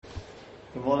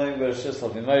Good morning, we're Shis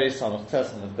Havimari, Samach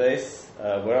Tes on the base.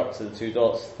 We're up to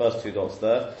the first two dots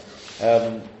there.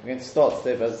 We're going to start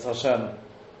today, B'ezras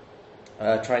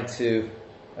Hashem, trying to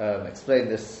explain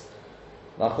this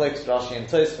Machlokes Rashi and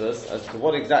Tosfos as to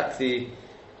what exactly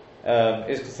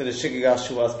is considered Shigig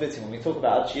Shuas Bitim. When we talk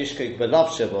about Yishkig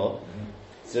Belav Shebo,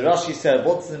 so Rashi said,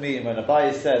 what does it mean when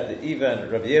Abaye said that even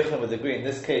Rabbi Yechon would agree in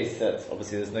this case that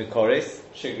obviously there's no chorus,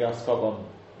 Shigig Skobam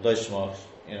Loishmach,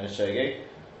 Shigig.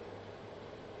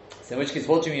 So in which case,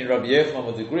 what do you mean Rabbi Yochanan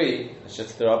would agree, the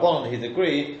Rabbanon, he'd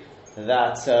agree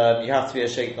that you have to be a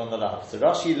sheikh on the lav. So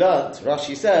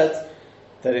Rashi said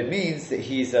that it means that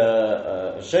he's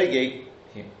a sheikh.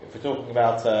 If we're talking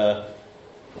about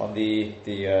on the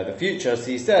future, so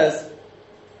he says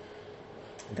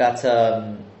that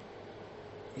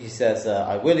he says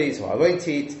I will eat or I won't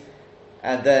eat,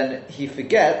 and then he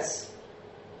forgets,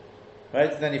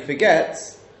 right? Then he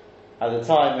forgets. At the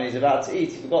time when he's about to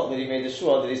eat, he forgot that he made a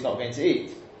shua that he's not going to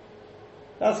eat.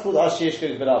 That's called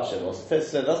Ashiyishkig B'lav Shebo. So Tosfos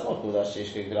said that's not called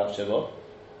Ashiyishkig B'lav Shebo.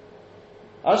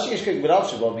 Ashiyishkig B'lav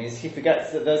Shebo means he forgets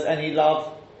that there's any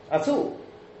love at all.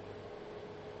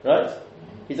 Right?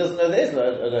 He doesn't know there is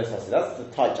no Sasi. That's the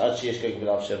type Ashiyishkig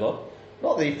B'lav Shebo.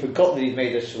 Not that he forgot that he'd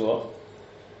made a shua.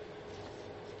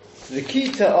 So the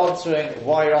key to answering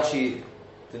why Rashi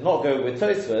did not go with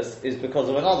Tosfos is because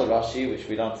of another Rashi, which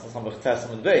we learned in some of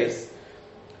Testament base,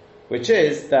 which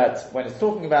is that when it's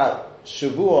talking about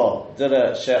Shavua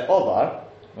Dele She'ovar,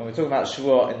 when we're talking about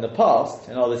Shavua in the past,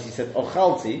 in other words, he said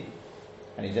Ochalti,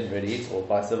 and he didn't really eat, or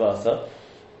vice versa.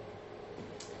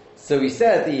 So he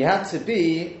said that he had to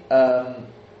be. Hold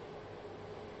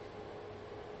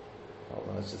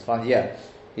on, let's just find. Yeah,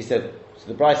 he said. So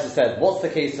the Brisa said, "What's the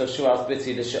case of Shuas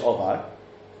Biti Le She'ovar?"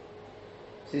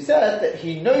 So he said that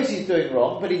he knows he's doing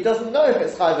wrong, but he doesn't know if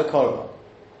it's Chai V'Korban.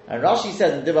 And Rashi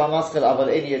said in Dibar Maskal Aval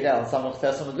Eni Yedel Samach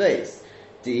Tesam Adveis,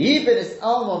 De'ibin is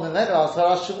Almon Memenu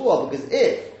Asara Shavua, because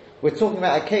if we're talking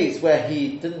about a case where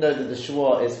he didn't know that the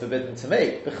Shavua is forbidden to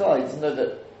make, he doesn't know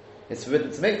that it's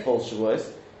forbidden to make false Shavuos,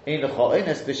 Ein L'cha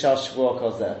Ones B'Shal Shavua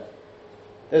Kozeh.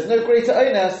 There's no greater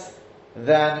onus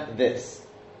than this.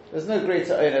 There's no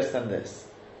greater onus than this.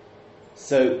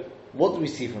 So, what do we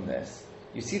see from this?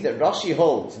 You see that Rashi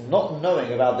holds not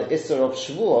knowing about the Isser of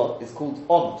Shavua is called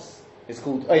Onus. It's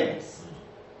called Onus.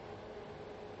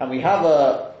 And we have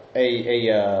a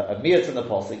miyat in the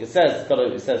pasuk. It says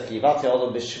Kivati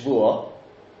Odom B'Shavua,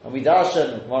 and we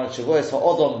darshan one of Shavua is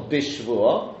Ha'odom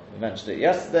B'Shavua. We mentioned it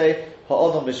yesterday.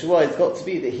 Ha'odom B'Shavua. It's got to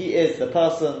be that he is the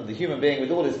person, the human being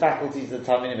with all his faculties at the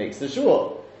time when he makes the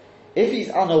Shavua. If he's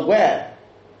unaware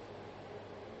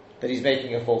that he's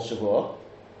making a false Shavua,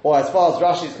 or as far as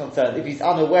Rashi is concerned, if he's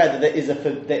unaware that there is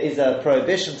a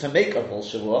prohibition to make a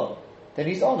false Shavua, then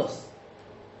he's honest.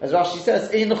 As Rashi says,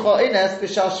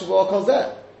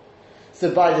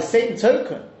 so by the same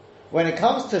token, when it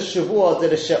comes to Shavua de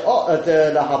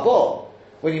Lahabo,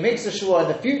 when he makes a Shavua in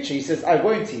the future, he says, I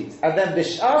won't eat. And then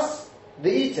Bishas,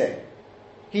 the eating.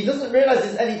 He doesn't realize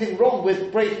there's anything wrong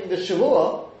with breaking the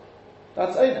Shavua.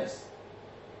 That's onus.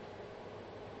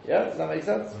 Yeah? Does that make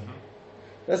sense? Mm-hmm.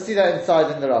 Let's see that inside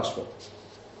in the Rashba.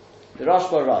 The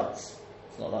Rashba writes,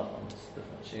 it's not that one, it's a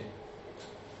different sheet.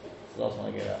 It's the last one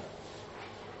I get out.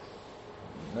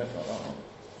 No, not that one.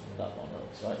 That one,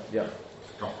 that's right. Yeah.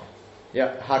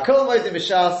 Yeah. Hakol moedim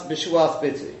b'shas b'shuas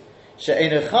bitu.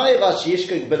 She'enu chayiv ash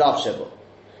yishkig b'lav shebo.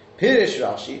 Pirish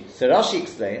Rashi, so Rashi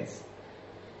explains,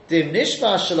 Dim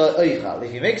nishma shelo oichal,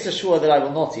 if he makes a shua that I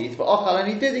will not eat, but ochal, and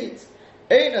he did eat.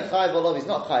 He's not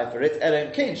chayav for it.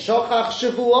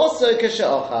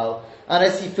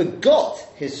 Unless he forgot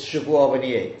his shavua when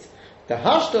he ate. The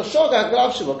hashto shogag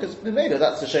lav shavua, because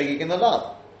that's the shogig in the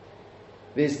lav.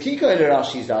 There's kiko ele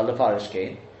Rashi zal lefarish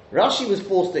kein. Rashi was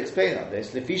forced to explain on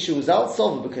this. Lefishu was out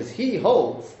solver because he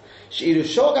holds sheiru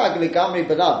shogag legamri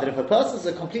belav, that if a person's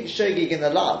a complete shogig in the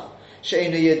lav,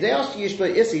 sheinu yedei sheyishba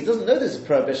issa, he doesn't know there's a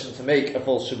prohibition to make a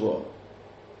false shavua.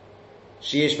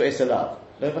 Sheyishba issa lav.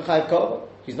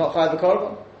 He's not chayav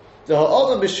korban. The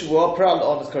ha'odam b'shvua prat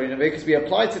la'onos korina, because we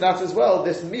apply to that as well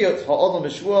this miyut ha'odam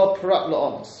b'shvua prat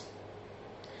la'onos.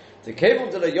 The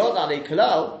kevon de la yod alei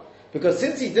klal, because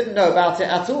since he didn't know about it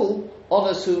at all,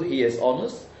 onos who he is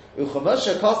honest.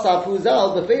 Uchamasha kasav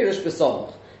huzal b'feirish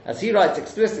b'samach, as he writes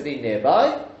explicitly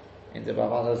nearby. In the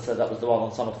Bavana said that was the one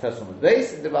on Samach Testament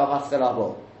base. In the Bavana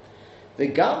Skalabo, the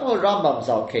Gamo Rambam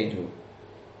zal kenu.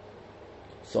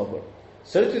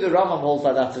 So too the Rambam holds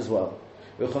like that as well.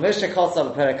 We'll see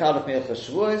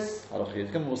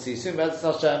soon, the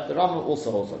Rambam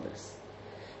also holds on this.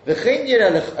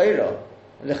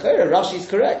 Rashi is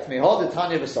correct.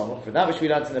 For that which we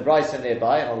learned in the Brisa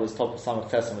nearby, and all this top of Samach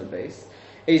Testament base,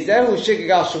 Izehu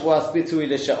Shigagal Shavuas Bitui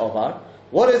Lisha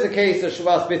What is the case of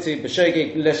Shavuas Bitui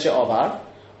B'Shegig Lisha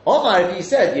Omar, if he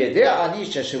said, Yedea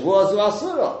Anisha Shavua Zu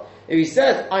Asura, if he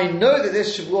said, I know that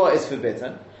this Shavua is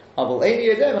forbidden, but I'm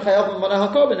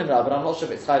not sure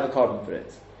if it's Chayv a carbon for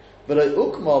it. But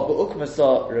Ukma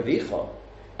Ravicha,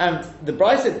 and the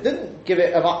Brisa didn't give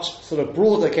it a much sort of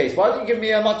broader case. Why didn't you give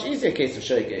me a much easier case of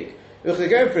Shegig? If we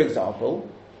go, for example,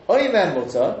 Oymen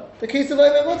Mutter, the case of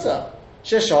Oymen Mutter,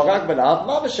 Sheshogag Belav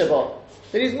Mamish Sheba,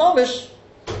 that he's Mamish,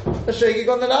 a Shegig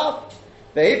on the Lav,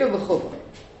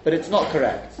 but it's not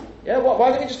correct. Yeah,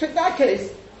 why didn't you just pick that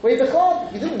case? Where you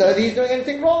didn't know that he's doing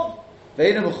anything wrong. But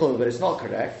it's not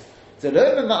correct. We're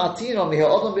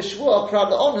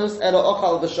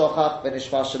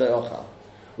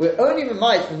only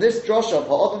might from this drosha of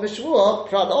ha'odam b'shvuah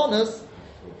prat onus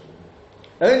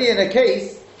only in a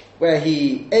case where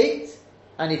he ate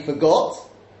and he forgot.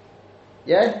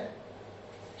 Yeah,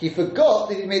 he forgot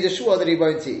that he made a shvuah that he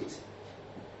won't eat.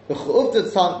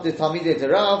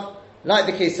 Like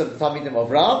the case of the Talmidim of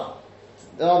Rav,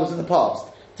 that was in the past.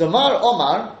 Tamar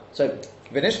Omar, so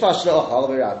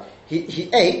he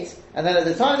ate, and then at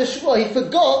the time of the Shvuah, he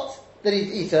forgot that he'd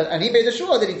eaten, and he made a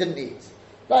Shvuah that he didn't eat.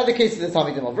 Like the case of the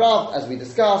Talmidim of Rav, as we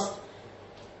discussed.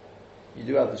 You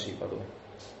do have the sheep, by the way.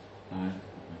 I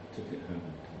took it home.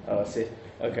 Oh, I see.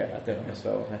 Okay, I don't know as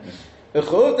well.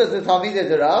 B'chuv does the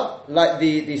Talmidim of Rav, like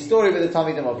the story with the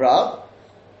Talmidim of Rav.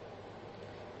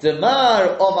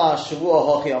 Demar Omar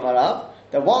Shavua Hochi Omar Rav.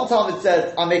 That one time it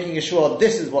said, I'm making a Shvuah,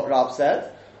 this is what Rav said.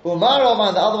 Umar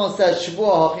Omar, the other one said,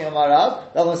 Shavua Hochi Omar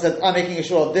Rav. The other one said, I'm making a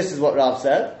Shvuah, this is what Rav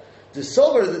said. The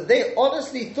sober that they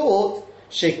honestly thought,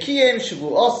 Shekiyem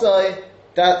Shavuosai,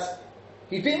 that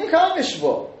he's been Mekayim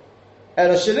Shvuah.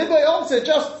 And Shaliboy answered,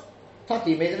 just,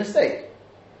 Taki made a mistake.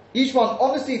 Each one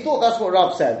honestly thought that's what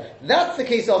Rav said. That's the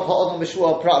case of Ha'adam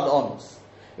B'Shvuah Prat Onus.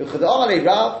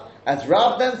 Rav, as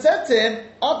Rav then said to him,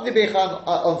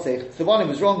 it's the one who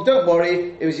was wrong, don't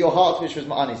worry, it was your heart which was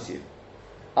ma'anis you.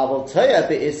 I will tell you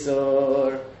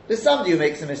Isur. There's somebody who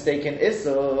makes a mistake in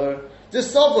Isur. The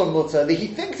sovereign mutter, he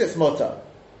thinks it's mutter.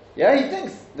 Yeah, he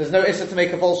thinks there's no Isur to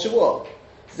make a false Shavuot.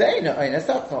 Zayna Oines,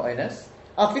 that's not Oines.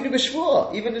 Afidu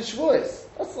b'Shvuah, even in Shavuos.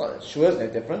 That's not, Shavuos no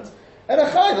different. And a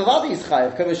Chayiv, Avadi is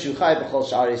Chayiv, Kavashu Chayiv b'chol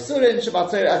Sha'ari Surin, Shabbat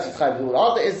Torah, as he's Chayiv with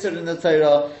all the Isur in the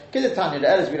Torah, Kidatanya, the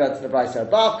Eres, we read to the Brisa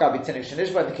above, Gabi Tinik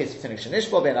Shanishba, in the case of Tinik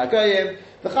Shanishba, Ben Agoyim,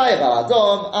 V'chayiv al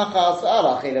Adom, Achas,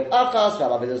 V'ala Chilev Achas,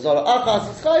 V'ala V'dazora Achas,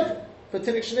 he's Chayiv for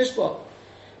Tinik Shanishba.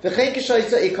 V'chein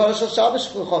Kishoyta, Ikor Shal Shabbos,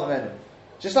 Shkulchon Menu.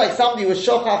 Just like somebody was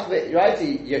Shochach, right,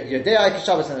 Yodei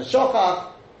Shabbos and a Shochach,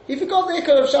 he forgot the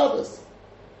Ikor of Shabbos.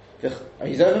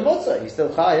 He's over Mutzah, he's still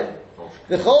Chayiv.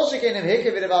 And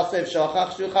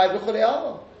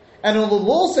all the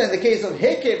more so in the case of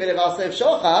Hikev V'Levasev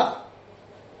Shochach.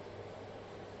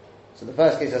 So the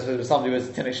first case, I suppose, was somebody who was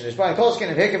Tinik Shanishba, and Kol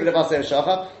Shkein Hikev V'Levasev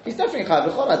Shochach, he's definitely Chayiv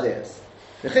B'chol Adiyas.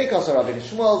 The Chikos of Rabbeinu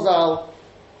Shmuel Zal,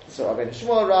 so Rabbeinu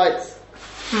Shmuel writes,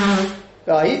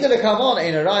 he did a Kamon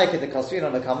in a Rayik at the Kasvin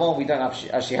on the Kamon. We don't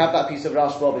actually have that piece of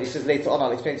Rashba, but he says later on,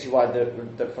 I'll explain to you why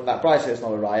from that price it's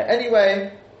not a Raya.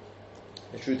 Anyway,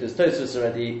 the truth is, Tosfos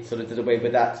already sort of did away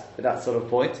with that sort of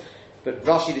point. But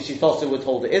Rashi, the Shitose, would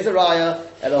hold it is a Raya.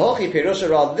 Elohochi Pirusha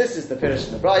Rad, this is the Pirush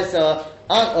in the Brisa,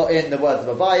 or in the words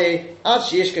of Abaye, Ad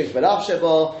Sheyishkesh Belav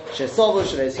Shebo, Shesovu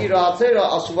Shelezhira HaTorah,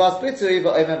 Al Shuvas Bitui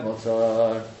V'Omen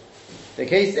Mutar. The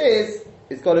case is,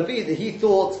 it's got to be that he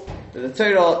thought that the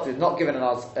Torah did not give an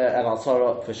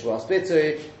Al-Torah for Shuvas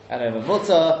Bitui and Omen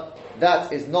Mutar.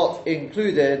 That is not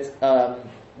included,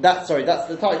 that's the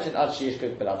Taichin Ad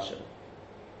Sheyishkesh Belav Shebo.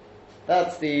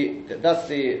 That's the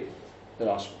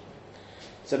Rashi.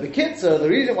 So B'Kitzur, the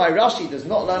reason why Rashi does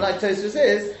not learn like Tosfos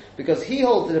is because he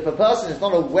holds that if a person is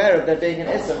not aware of there being an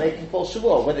Issa making false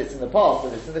Shavuot, whether it's in the past,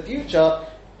 whether it's in the future,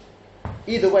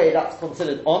 either way that's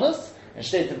considered honest, and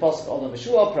Shteit and Pasuk on the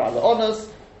Meshua, Pra'ala honest,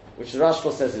 which the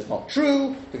Rashba says is not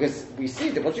true, because we see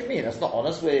that, what do you mean? That's not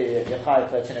honest, we're Yechai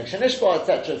for Tinek Shanishba,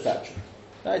 etc., etc.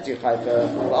 Right? Yechai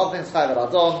for Alvin, Chai for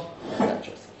Adon, etc.,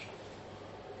 etc.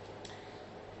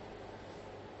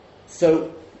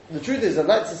 So, the truth is, I'd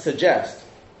like to suggest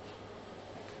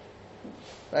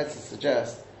that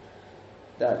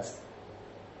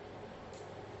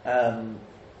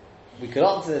we could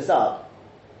answer this up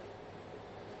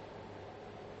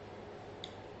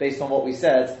based on what we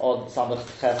said on Samach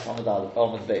Ches on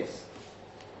the base.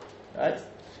 Right?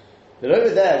 But over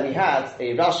there we had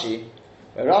a Rashi,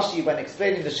 where Rashi, when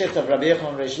explaining the shit of Rabbi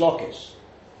Yochanan Reish Lakish,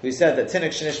 who said that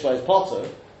Tinik Shanishba is Potter,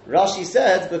 Rashi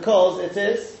said because it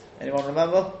is. Anyone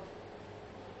remember?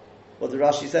 What did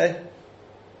Rashi say?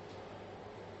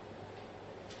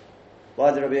 Why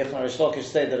did Rabbi Yochanan Rish Lakish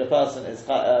say that a person is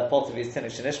part of his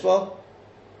Tinuk Shenishba?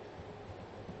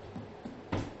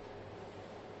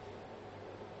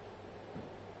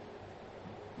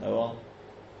 No one?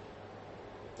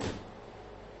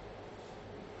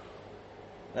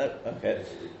 No? Okay.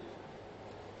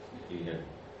 He had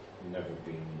never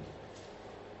been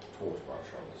taught about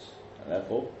Shabbos. And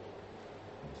therefore?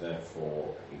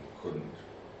 Therefore, he couldn't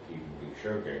even be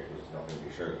shogeg, was not going to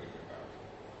be shogeg about.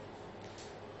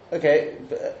 Okay,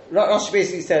 Rashi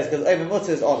basically says because Omer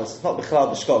Mutter is honest, it's not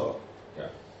B'chlal B'shkoga. Yeah.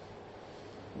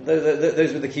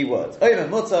 Those were the key words. Omer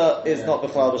Mutter is not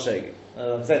B'chlal B'shegi.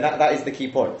 I'm saying that is the key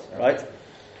point, right?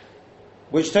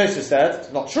 Which Tosfos said,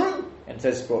 it's not true. And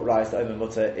Tosfos brought rise that Omer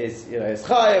Mutter is, is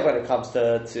chayav when it comes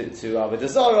to Avodah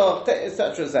Zarah,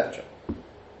 etc., etc.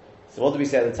 So what do we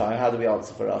say at the time? How do we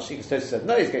answer for Rashi? Because Tosfos said,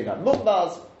 no, he's going down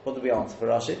Mumbaz. What do we answer for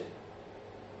Rashi?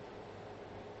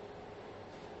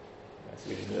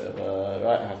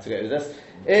 Right, I have to go to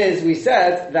this. We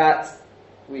said that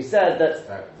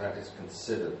That is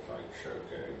considered like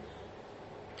shogeg.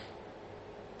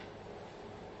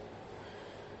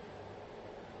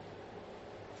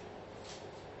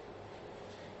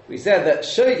 we said that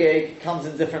shogeg comes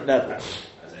in different levels.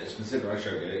 It's considered like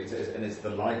shogeg, and it's the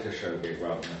lighter shogeg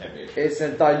rather than heavy. It's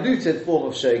a diluted form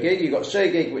of shogeg. You've got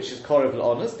shogeg, which is korov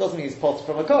l'onus, doesn't mean he's potter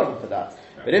from a korban for that.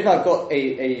 No. But if I've got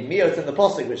a miyot in the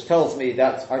posuk which tells me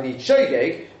that I need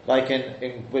shogeg, like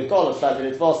with Golos, like the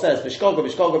Ritva says,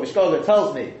 bishkoga,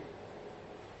 tells me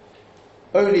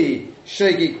only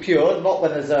shogeg pure, not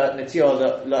when there's a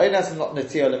netiyah la'onas and not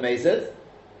netiyah la'mezid.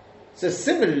 So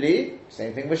similarly,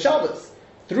 same thing with Shabbos.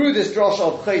 Through this drosh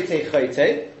of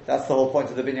chayte, that's the whole point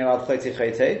of the binyan al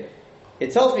chayte,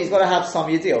 it tells me he's got to have some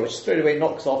yediyah, which straight away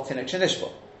knocks off tinuk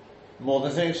shenishba. More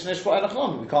than tinuk shenishba and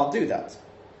achlam, we can't do that.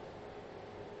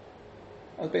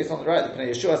 That's based on the right. The Pnei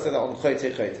Yeshua said that on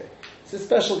chayte. It's a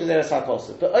special gezeres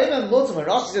hakosav. But Omer Mutter, when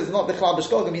Rashi says not b'chlal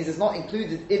b'shkoga, means it's not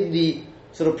included in the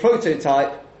sort of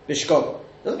prototype b'shkoga.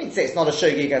 Doesn't mean to say it's not a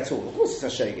shogeg at all. Of course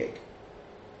it's a shogeg.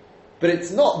 But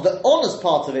it's not the honest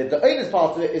part of it. The honest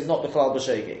part of it is not b'chlal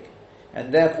b'shogeg.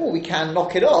 And therefore we can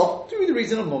knock it off through the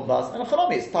reason of mumbaz. And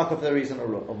Achanami, it's taka for the reason of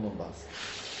mumbaz.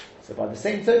 So by the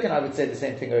same token, I would say the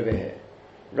same thing over here.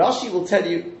 Rashi will tell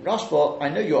you, Rashba, I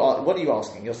know what are you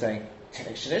asking? You're saying,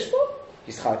 Tinuk Shenishba?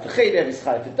 He's chayav for chaylev, he's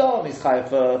chayav for dam, he's chayav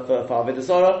for Avodah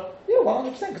Zarah. Yeah,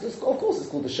 100%, because of course it's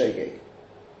called the shogeg.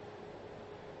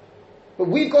 But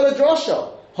we've got a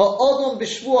drasha. Ha'adam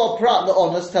b'shvua prat, the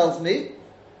honest tells me,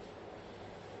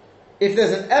 if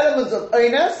there's an element of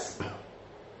ones,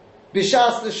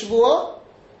 b'shas the shvua,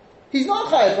 he's not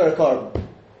chayav for a korban.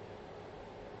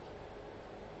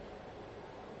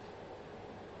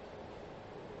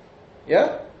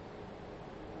 Yeah?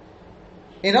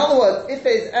 In other words, if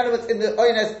there's elements in the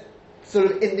ones, sort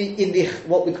of in the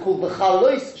what we call the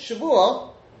chalois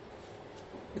shvua,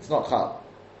 it's not chal.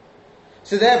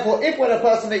 So therefore, if when a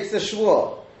person makes the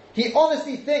shvua, he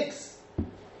honestly thinks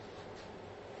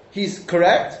he's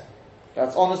correct,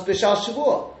 that's honest b'shas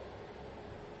shvua.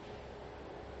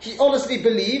 He honestly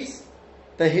believes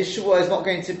that his shvua is not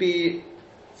going to be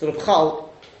sort of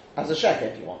chal as a sheker,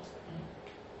 if you want.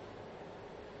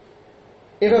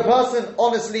 If a person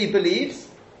honestly believes,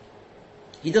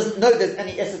 he doesn't know there's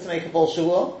any issa to make a full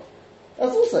shvua,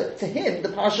 that's also, to him, the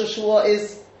parasha shvua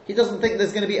is, he doesn't think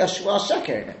there's going to be a shvua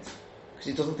sheker in it. Because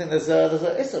he doesn't think there's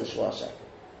a issa of shvua sheker.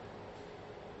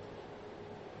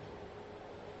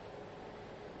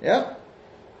 Yeah?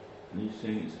 Are you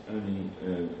saying it's only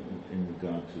in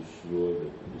regard to Shvua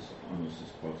that this honest is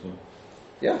potter?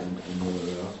 Yeah. And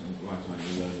nowhere else? And why can't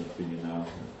you learn opinion now?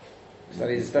 Because that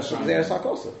is a special gezeres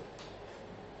hakosav.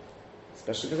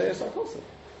 Special gezeres hakosav.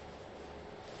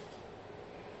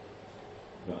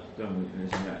 But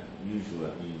isn't that usual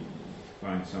that you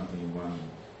find something in one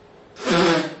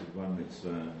mitzvah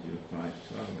and you apply it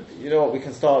to other mitzvahs? You know what, we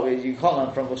can start with, you can't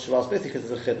learn from Shuvah Spliti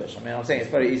because it's a chiddush. I mean, I'm saying it's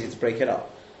very easy to break it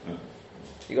up. Okay.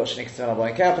 You got Shnik Tzvana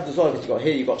Boyin Kapit as well, because you got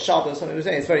here, you got Shabbos, something we're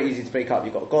saying, it's very easy to break up.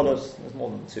 You got Golos, there's more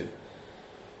than two.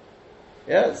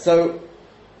 Yeah, so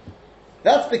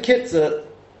that's the kitzah,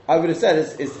 I would have said,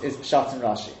 is Pshat and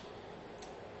Rashi.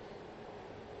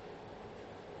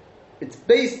 It's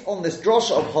based on this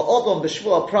drosha of Ha'odom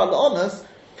B'Shvua Pral Onas.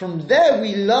 From there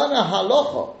we learn a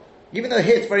halacha. Even though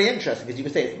here it's very interesting, because you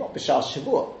could say it's not B'Shas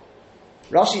Shavua.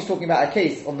 Rashi is talking about a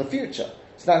case on the future.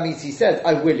 So that means he says,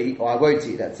 I will eat, or I won't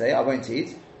eat, let's say, I won't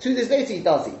eat. 2 days later he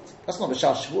does eat. That's not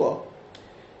B'Shas Shavua.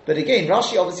 But again,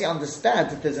 Rashi obviously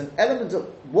understands that there's an element of,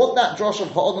 what that drosha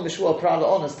of Ha'odom B'Shvua Pral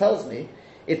Onas tells me,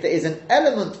 if there is an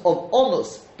element of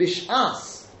Onus,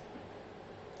 B'Shas,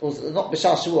 or not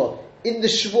B'Shas Shavua, in the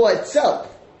Shavua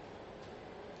itself,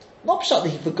 Not pshat that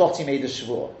he forgot he made the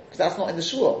shvur, because that's not in the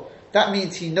shvur. That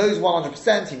means he knows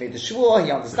 100% he made the shvur,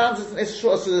 he understands it's a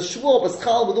shvur, so the shvur was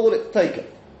chal with all it's taken.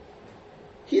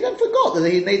 He then forgot that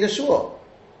he made the shvur.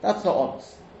 That's not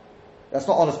honest. That's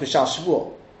not honest b'shas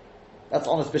shvur. That's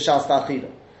honest b'shas ta'achila.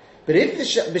 But if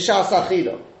b'shas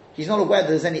ta'achila, he's not aware that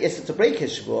there's any issa to break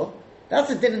his shvur, that's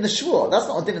a din in the shvur. That's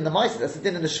not a din in the ma'aseh, that's a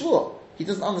din in the shvur. He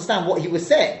doesn't understand what he was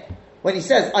saying. When he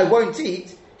says, I won't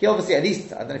eat, he obviously, at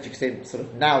least, I don't know if you could say sort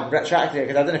of now, retroactively,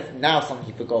 because I don't know if now something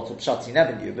he forgot or pshat he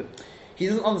never knew, but he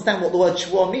doesn't understand what the word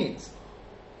shvur means.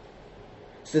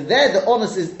 So there the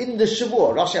onus is in the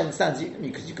shvur. Rashi understands,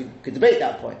 because you could debate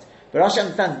that point, but Rashi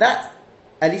understands that,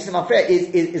 at least in Mafreya,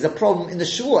 is a problem in the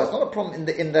shvur. It's not a problem in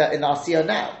the Asiya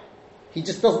now. He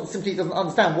just simply doesn't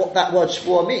understand what that word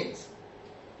shvur means.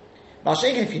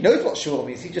 Mashenkin, if he knows what shvur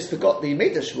means, he just forgot that he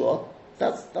made the shvur.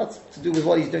 That's to do with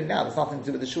what he's doing now. There's nothing to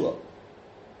do with the shvur.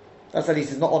 That's at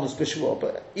least is not honest b'shvur.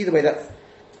 But either way, that's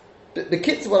the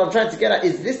kids. What I'm trying to get at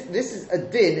is this. This is a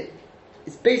din.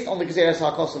 It's based on the gezeras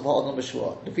hakos of ha'adam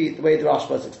b'shvur. The way the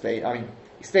Rashba explained. I mean,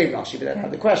 explain Rashi, but then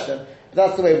had the question. But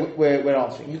that's the way we're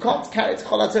answering. You can't carry it to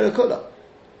kol ha'torah kula.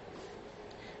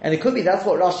 And it could be that's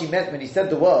what Rashi meant when he said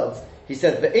the words. He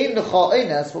said ve'ein l'cha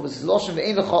einas. What was his lashon?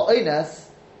 Ve'ein l'cha einas.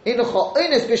 Ein l'cha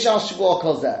einas b'shas shvur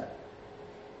kol.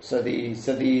 So the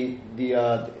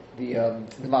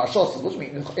Marashos says, what do you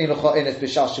mean?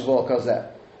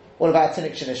 What about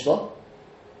Tinik Shenishba?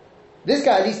 This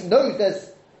guy at least knows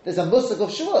there's a musik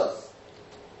of Shavuos.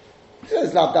 So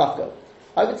it's Lav Dafka.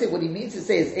 I would say what he means to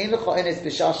say is Ein L'cha Enes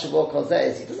B'Shas Shavuot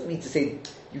Kazeh. He doesn't mean to say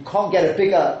you can't get a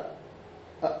bigger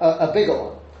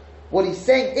one. What he's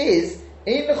saying is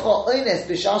Ein L'cha Enes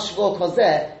B'Shas Shavuot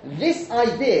Kazeh. This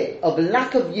idea of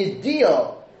lack of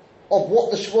yediyah of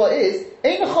what the shvur is,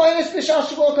 in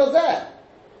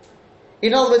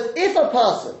other words, if a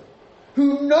person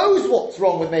who knows what's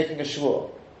wrong with making a shvur,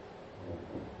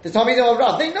 the Talmidim of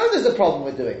Rav, they know there's a problem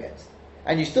with doing it,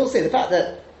 and you still say the fact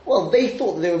that, well, they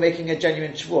thought that they were making a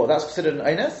genuine shvur, that's considered an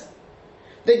onus.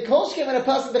 Then Kolshkim, when a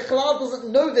person, the Chalal, doesn't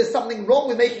know there's something wrong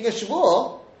with making a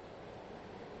shvur,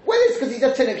 whether it's because he's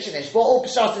a Tinik Shenish, or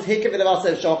Pshat is Hikim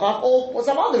V'Levasev Shachach, or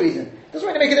some other reason, doesn't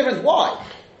really make a difference. Why?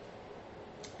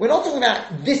 We're not talking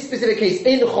about this specific case,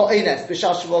 in Cho'enes,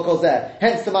 B'Shas Shavuot Kol Zeh,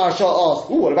 hence the Marashah asked,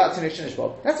 what about Tinik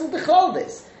Shenishbah? That's what the Chal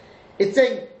is. It's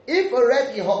saying, if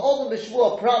already Ha'odom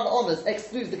B'Shvuah Pran Honest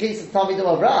excludes the case of Talmidim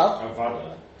of Rav,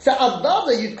 so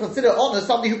Avada you'd consider honest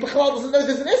somebody who B'Chalal doesn't know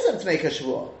there's an Islam to make a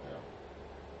Shavuah.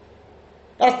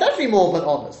 That's definitely more than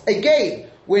honest. Again,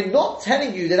 we're not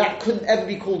telling you that couldn't ever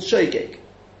be called Shogeg.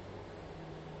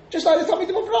 Just like the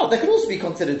Talmidim of Rav, that could also be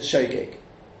considered Shogeg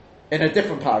in a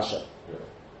different parasha.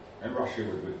 And Rashi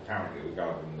would apparently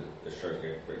regard them as the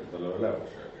shogeg, but the lower level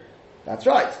shogeg. That's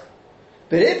right.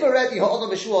 But if already Ha'odom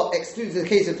B'Shvuah excludes the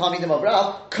case of Talmidim of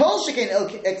Rav, Kol Sheken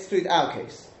exclude our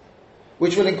case,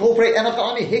 which will incorporate Enach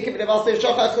Ha'ami, Hikim V'Levasev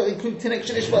Shachach, include Tinik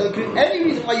Shenishbah, include any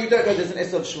reason why you don't know there's an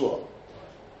Issa of Shvuah.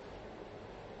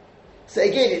 So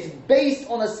again, it's based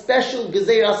on a special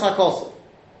Gezeras HaKosov.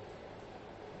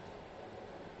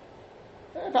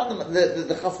 I found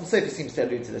the Chasam Sofer seems to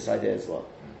allude to this idea as well.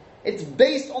 It's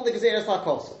based on the Gezeras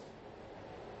HaKosov.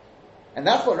 And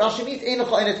that's what Rashi means, as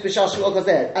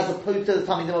opposed to the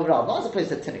Talmidim of Rav, not as opposed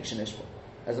to Tinik Shenishbah,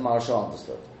 as the Marashah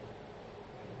understood.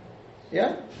 Yeah?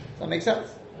 Does that make sense?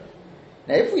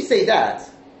 Now, if we say that,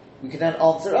 we can then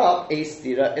answer up a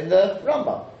stira in the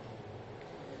Rambam.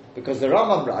 Because the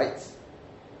Rambam writes,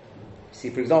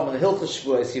 see, for example, in the Hilchos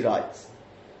Shavuos, he writes,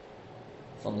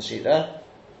 it's on the sheet there,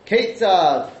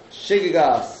 Ketzad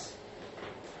Shigigas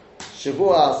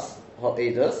Shavuos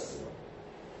Ha'edus.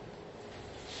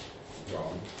 There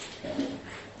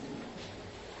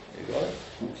you go.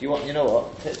 If you want, you know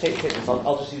what? Take this.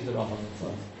 I'll just use the Rambam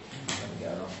inside. Let me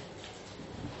get it on.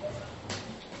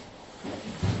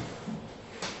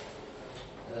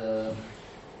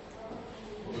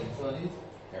 What do you need?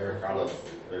 Perikalov.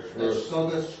 The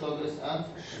Shkogas and?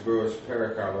 Shavuos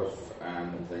Perikalov,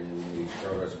 and then the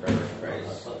Shavuos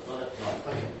Perikbase.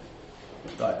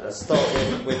 Right, let's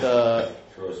start with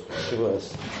Shavuos.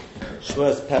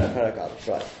 Shavuos Perikalov,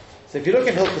 right. So if you look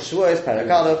in Hilchos Shavuos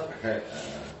Perikalov,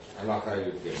 Halacha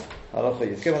Yud Gimel. Halacha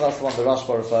Yud Gimel, that's the one the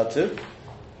Rashba referred to.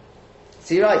 So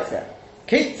he writes there,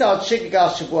 Kitzad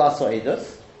Shigigas Shavuos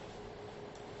Ha'edus.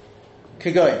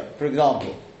 Kigoyin, for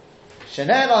example,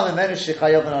 Shenema Memenu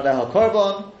Shechayovan Aleha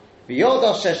Korban,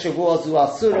 V'yodach Sheshavuos Zu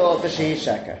Asuro V'Shehi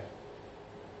Sheker.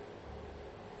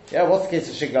 Yeah, what's the case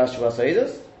of Shigigas Shavuos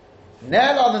Ha'edus?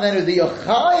 Nela Memenu the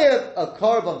Yochayev a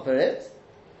Korban for it.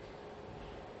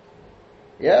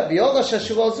 Yeah, V'yodach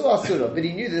Sheshavuos Zu Asuro, but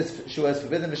he knew this Shavuos is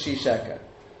forbidden V'Shehi Sheker.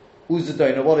 Who's the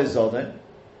donor? What is Zodin?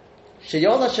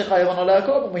 Sheyoda shechayav on a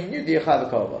korban, when he knew the yechayav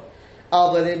korban.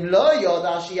 Avalim lo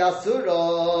yoda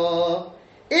sheyasura.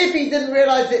 If he didn't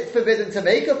realize it's forbidden to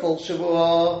make a full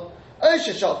shavua, well, they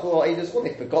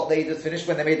forgot the Eidos finished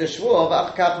when they made the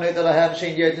Shvuah. Because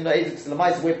the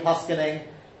Lamaisa we're paskening,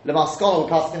 the Maskana we're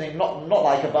paskening, not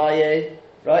like Abaye,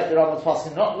 right? The Rambam's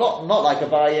paskening, not like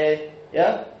Abaye,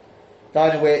 yeah?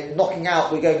 Then we're knocking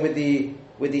out, we're going with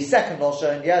the second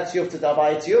Lashon, yeah? Tiyufta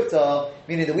Dabaye Tiyufta,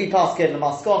 meaning that we pasken the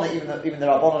Maskana, even the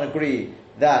Rabbanon agree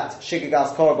that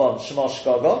Shigagas Korban Shema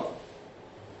Shkaga,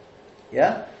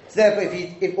 yeah? So therefore,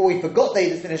 if we forgot the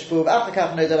Eidos finished Shuv, after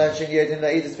Kaf no Dalan Shin Yodin the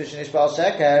Eidos finished Baal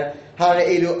Sheker, Hare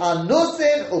Elu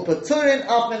Anusin Upaturin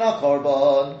Afmina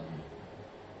Korban.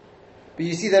 But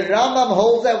you see, the Rambam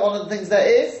holds that one of the things there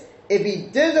is, if he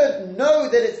didn't know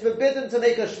that it's forbidden to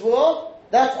make a Shvuah,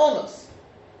 that's honest.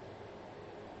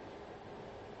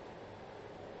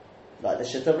 Like the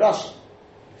Shit of Rashi.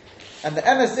 And the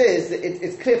MS is,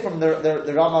 it's clear from the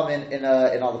Rambam in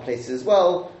other places as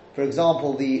well. For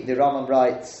example, the Rambam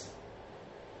writes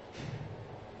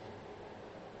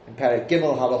in Perek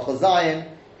Gimel Halacha Zayin,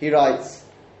 he writes,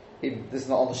 this is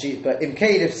not on the sheet, but Im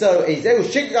Kain, if so, what's the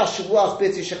case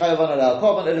with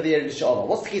the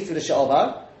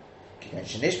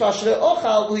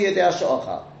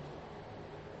She'ovar?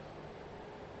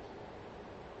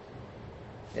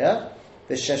 Yeah?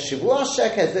 The Sheshavua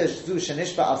Shek has the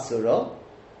Shenishba Asura.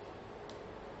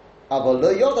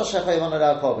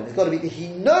 It's got to be, he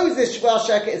knows this Shvuah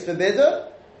Sheka is forbidden,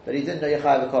 but he didn't know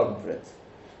Yechayav a korban for it.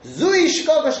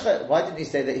 Why didn't he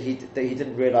say that he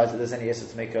didn't realize that there's any issue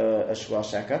to make a Shvuah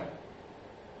Sheka?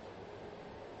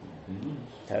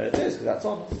 There it is, because that's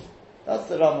honest. That's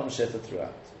the Rambam Shita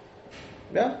throughout.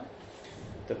 Yeah?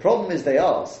 The problem is they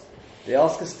ask a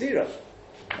stira.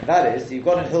 And that is, you've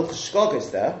got in Hilchos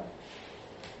Shkogos there,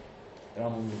 the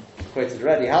Rambam quoted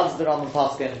already, how does the Rambam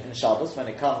pass in Shabbos when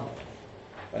it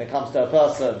comes to a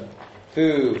person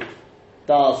who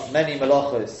does many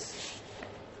melachos?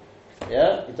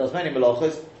 Yeah, he does many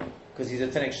melachos because he's a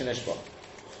Tinnik Shenishba.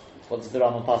 What does the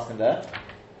Rambam pass in there?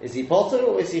 Is he potter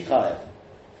or is he chayav?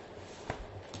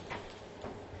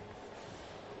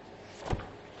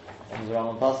 What does the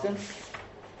Rambam pass in?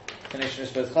 Tinnik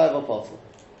Shenishba is chayav or potter?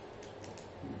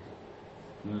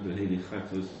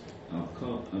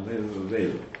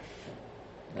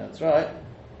 That's right.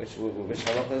 Which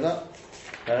halacha is that?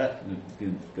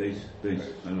 Base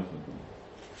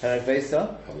Perek Beisa?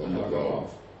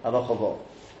 Halacha Bo.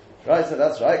 Right, so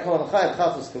that's right.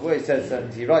 He says,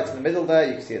 and he writes in the middle there,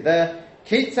 you can see it there.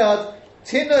 Kitzad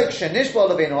Tinok Shenishba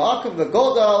Levinu Akav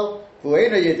V'Godal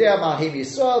V'Eino Yedea Mahim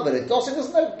Yisrael V'Redosim.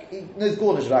 There's no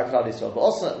Gornish about Klal Yisrael, but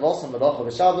also Melacha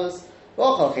V'Shabbos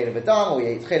V'Achal Chayla V'Dam or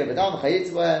Yeit Chayla V'Dam Chayitz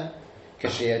V'En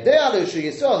K'Sheyedea Lo Shu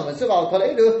Yisrael V'Mitzuv Al Kol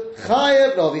Eilu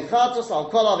Chayev Lo V'Chatos Al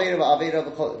Kol Avera V'Avera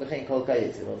V'Chein Kol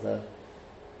Kayitz.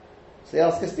 So they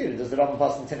ask a student, does the Rambam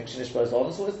pass in Tinnik Shenishba is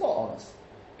honest or it's not honest?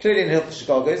 Clearly in Hilchos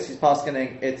Shkogos, he's passing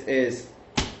it is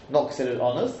not considered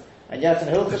honest, and yet in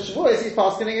Hilchos Shavuos, he's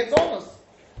passing it's honest.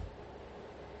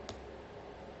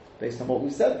 Based on what we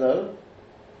said though,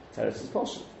 Teres is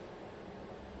partial.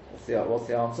 What's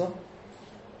the answer?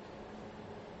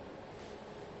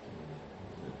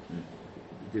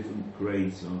 Different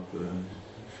grades of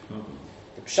Chicago.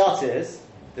 The pshat is,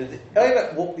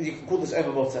 what you can call this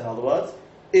Omer Mutter in other words,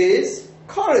 is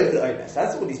Karev L'Ones.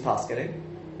 That's what he's passing.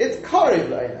 It's Karev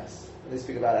L'Ones. They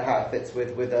speak about it, how it fits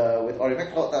with Ori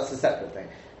Mikvot, that's a separate thing.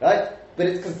 Right? But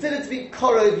it's considered to be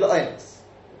Karev L'Ones.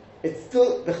 It's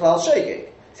still B'chlal Shogeg.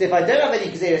 So if I don't have any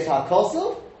Gzeres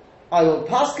HaKosov, I will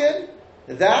paskin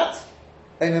that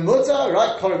Omer Mutter,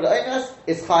 right, Karev L'Ones,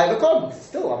 is Chayav HaKorban.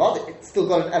 It's still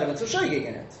got an element of Shogeg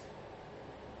in it.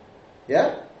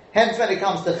 Yeah? Hence when it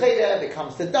comes to Chaylev, it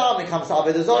comes to Dam, it comes to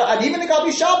Avodah Zarah, and even the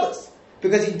Gabi Shabbos.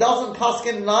 Because he doesn't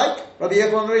paskin like Rabbi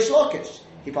Yochanan Reish Lakish.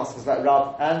 He passes like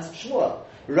Rav and Shmuel.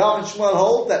 Rav and Shmuel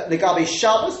hold that Legabi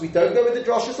Shabbos, we don't go with the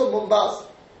droshes or mumbas.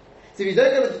 So if you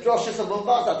don't go with the droshes or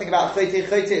mumbas, that thing about chayte,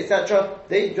 etc.,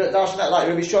 they dash that like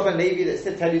Rabbi Shov and Levi that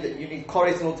still tell you that you need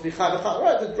chorus in order to be chayv.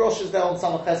 Right, the droshes there on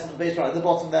some of Chesed and base right at the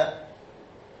bottom there.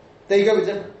 They go with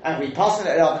them, and we pass it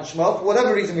like Rav and Shmuel. For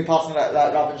whatever reason, we pass it like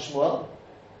Rav and Shmuel.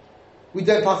 We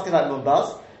don't pass it like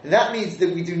mumbas. That means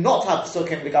that we do not have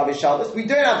Pesukim Legabi Shabbos. We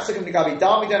don't have Pesukim Legabi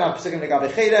Dam. We don't have Pesukim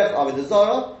Legabi Chaylev, Avodah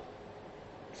Zarah.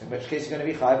 So in which case you're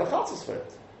going to be Chayav B'Chatzos for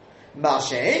it.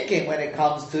 Ma'ashe'enkin, when it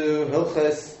comes to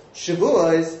Hilchos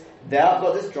Shavuos, there I've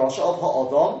got this drosha of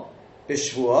Ha'odom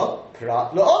B'Shvuah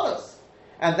Prat L'Onos.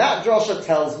 And that drosha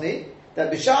tells me that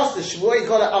B'Shas the Shavuah, he's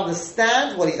got to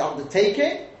understand what he's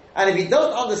undertaking. And if he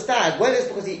doesn't understand, whether it's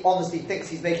because he honestly thinks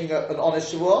he's making an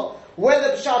honest Shavuah,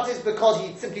 Whether Pshat is because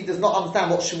he simply does not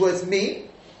understand what Shavuos mean.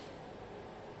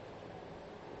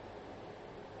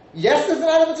 Yes, there's an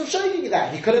element of shogig in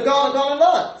that. He could have gone and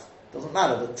learned. Doesn't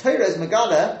matter. The Torah is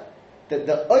Megala that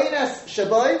the Oynes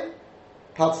Shabai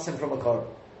parts him from a korban.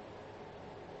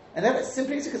 And then it's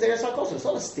simply because there is Hakosov. It's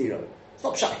not a stira. It's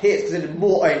not Pshat here, it's because it is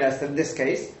more Oynes than this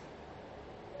case.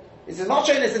 It's as much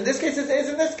Oynes in this case as it is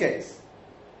in this case.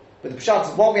 But the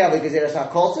Pshat is one we have a Gezeres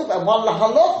HaKosov and one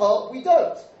Lahalocha we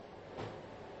don't.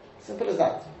 Simple as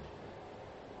that.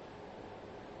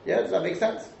 Yeah, does that make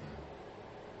sense?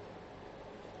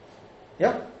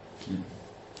 Yeah? One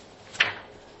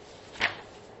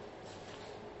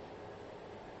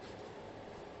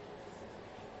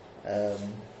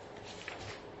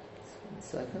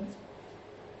second.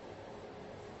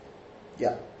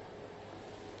 Yeah.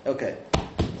 Okay.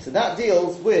 So that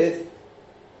deals with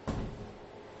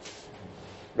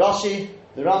Rashi,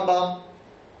 the Rambam.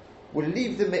 We'll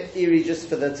leave the Me'iri just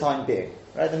for the time being.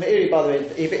 Right? The Me'iri, by the way,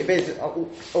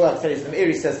 the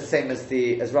Me'iri says the same as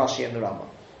Rashi and the Rambam.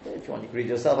 If you want, you can read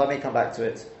yourself. I may come back to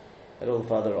it a little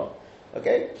further on.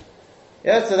 Okay?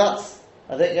 Yeah, so that's,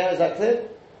 I think, yeah, is that clear?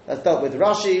 That's dealt with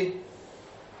Rashi,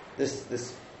 this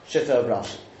shitta of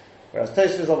Rashi. Whereas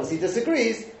Tosfos obviously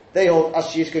disagrees. They hold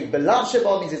Ashishkug Belav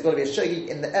Sheba means there's got to be a shogig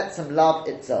in the Etzem Lav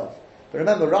itself. But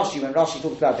remember Rashi, when Rashi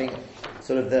talks about being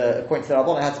sort of according to the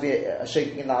Rabbon, it has to be a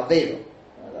shogig in the Avera.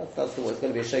 That's the word, it's got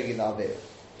to be a shogig in the Avera.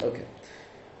 Okay.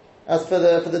 As for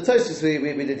the Tosfos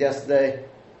we did yesterday,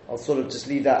 I'll sort of just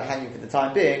leave that hanging for the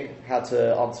time being, how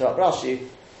to answer up Rashi.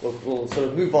 We'll sort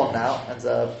of move on now, and I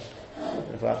don't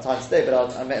know if I have time today,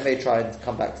 but I may try and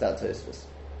come back to that Tosfos.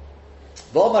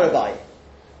 V'omar Abai.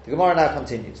 The Gemara now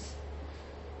continues.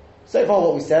 So far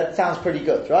what we said sounds pretty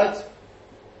good, right?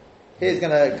 Here's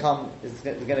going to come, there's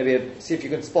going to be see if you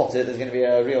can spot it, there's going to be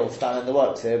a real span in the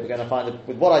works here. We're going to find,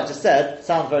 with what I just said,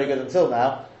 sounds very good until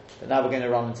now, but now we're going to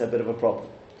run into a bit of a problem.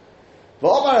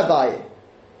 V'omar Abai.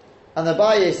 And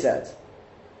Abaye said,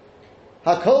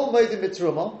 Hakol moedim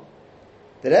b'truma,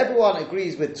 that everyone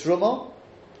agrees with truma,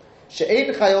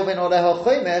 she'ein chayovin oleha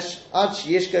chomesh ad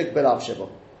sheyishkeg b'rav sheba.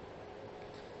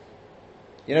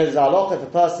 You know, there's a halacha if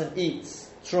a person eats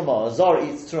truma, a zar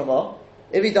eats truma,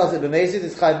 if he does it b'mezid,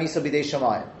 it's chayav misa b'dei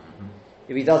shamayim.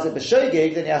 If he does it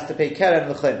b'shogeg, then he has to pay kerem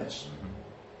l'chomesh.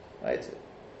 Right?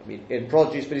 I mean, in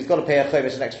produce, but he's got to pay a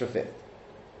chomesh an extra fifth.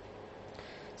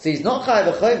 So he's not chayav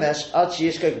a chomesh ad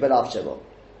sheyishkeg b'rav sheba.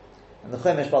 And the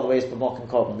chomesh, by the way, is b'mokim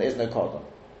korban. There is no korban.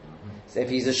 So if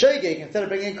he's a shogeg, instead of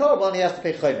bringing korban, he has to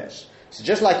pay chomesh. So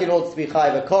just like in order to be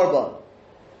chayav a korban,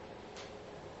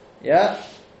 yeah.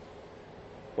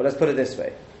 Well, let's put it this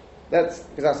way. Because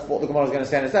that's what the Gemara is going to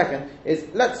say in a second. Is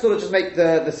let's sort of just make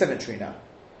the symmetry now.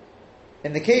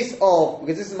 In the case of,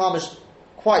 because this is mamish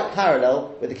quite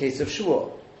parallel with the case of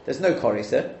Shavuot. There's no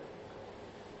koris here,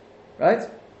 right?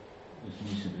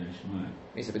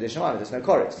 Misa b'dei shamayim. There's no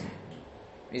koris.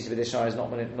 Misa b'dei shamayim is not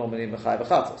normally mechai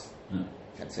b'chatos.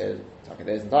 Can't say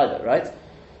there isn't either, right?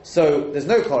 So there's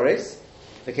no koris.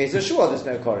 The case of Shavuot, there's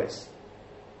no koris.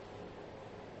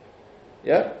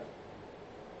 Yeah.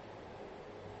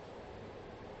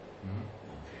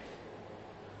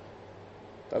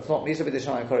 That's not Misa b'dei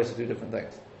shamayim and koris are two different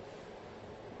things.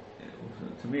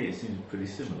 To me, it seems pretty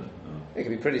similar. It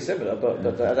can be pretty similar, but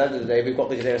at the end of the day, we've got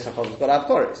the Gezeres HaKosov, we've got to have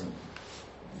koris.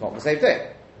 It's not the same thing.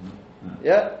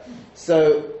 Yeah?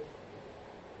 So,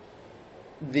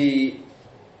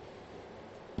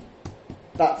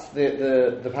 that's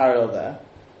the parallel there.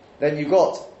 Then you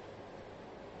got,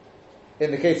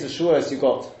 in the case of Shavuos, you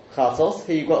got Chatos,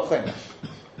 here you got Chomesh.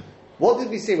 What did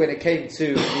we see when it came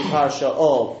to the parasha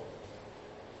of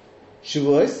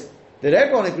Shavuos? That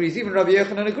everyone agrees, even Rabbi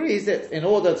Yochanan agrees, that in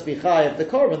order to be chayav the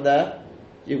korban there,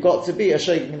 you've got to be a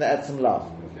shogeg in the etzem lav.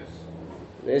 Yes.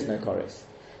 There is no koris.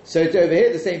 So to over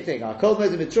here, the same thing. Kol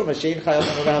moedim b'truma she'ein chayav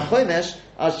on chomesh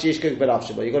as sheyishkeg b'rav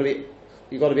sheba.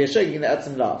 You got to be a shogeg in the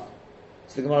etzem lav.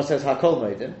 So the Gemara says Hakol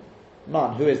moedim.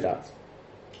 Man, who is that?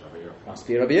 Must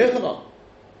be Rabbi Yochanan.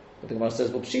 But the Gemara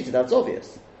says, well, pshita, that's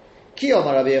obvious. Ki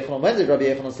Omar Rabbi Yochanan. When did Rabbi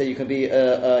Yochanan say you can be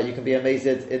amazed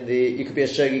in the, you can be a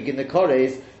shogeg in the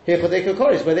koris? Hechodeko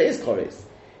koris, where there is koris.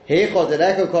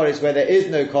 Hechodeko koris, where there is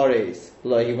no koris.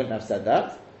 Lo, he wouldn't have said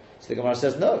that. So the Gemara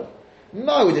says no.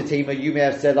 Ma'udatima, you may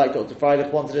have said, like Dr. Freilich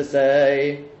wanted to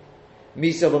say,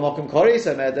 Miso b'mokum koris,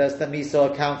 omedes, that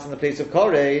Miso counts in the place of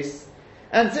koris.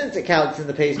 And since it counts in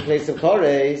the place of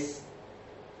koris,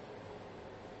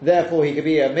 therefore he could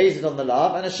be amazed on the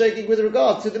lav and a shogeg with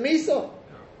regard to the Miso.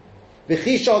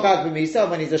 V'chi shogag b'Misa,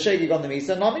 when he's a shogeg on the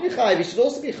Misa, Nami Chayiv, he should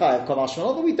also be Chayiv, Kamashman,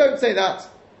 although we don't say that.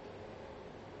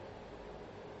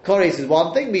 Koris is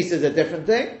one thing, Misa is a different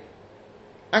thing.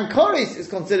 And koris is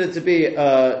considered to be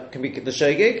can be the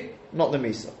shogeg, not the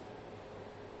misa.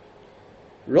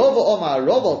 Rava Omar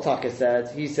Rava Taka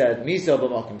said, he said misa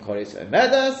b'makom koris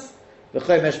emedas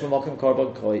v'chomesh b'makom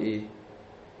korban koi.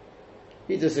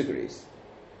 He disagrees.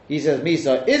 He says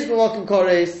misa is b'makom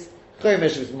koris,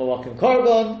 chomesh is b'makom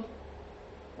korban,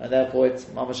 and therefore it's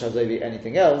mamash hazovi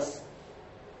anything else.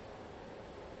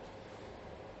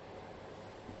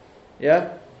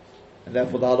 Yeah? And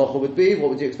therefore the halacha would be, what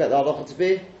would you expect the halacha to be?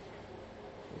 You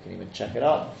can even check it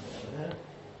out.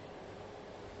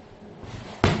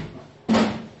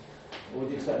 What would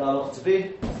you expect the halacha to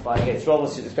be? By against Rava,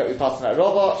 so you'd expect we pass on that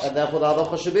Rava, and therefore the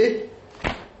halacha should be?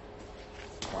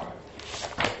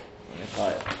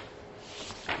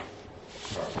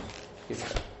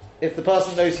 If the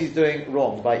person knows he's doing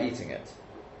wrong by eating it,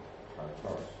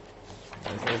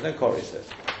 there's no koris there.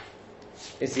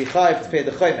 Is he chayiv to pay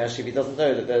the chomesh if he doesn't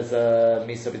know that there's a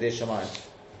misa b'dei shamayim?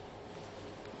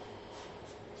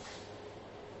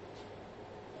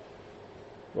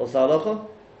 What's the halacha?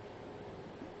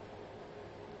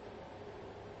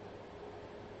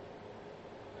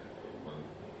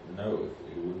 No,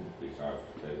 he wouldn't be chayiv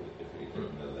to pay if he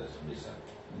didn't know there's misa.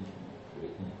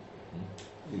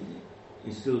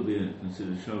 He'd still be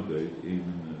considered shogeg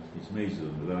even if he's mezel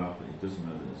and without, but he doesn't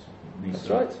know that it's misa. That's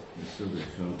right. He's still be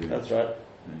shogeg. That's right.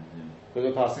 And, Because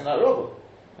we're passing like Rava.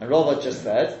 And Rava just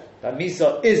said that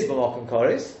Misa is b'makom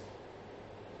koris.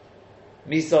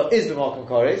 Misa is b'makom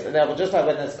koris, and therefore just like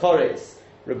when there's koris,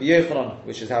 Rabbi Yochanan,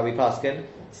 which is how we pass him,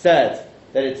 said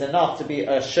that it's enough to be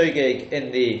a shogeg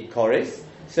in the koris.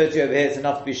 So too over here it's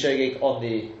enough to be shogeg on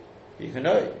the, you can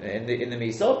know, in the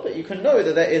Misa, but you can know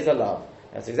that there is a love.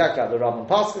 That's exactly like the Rambam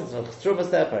Paskins, and the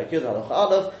Trumas there, Parak Yud, Halach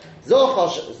Aleph,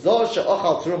 Zor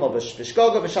she'ochal truma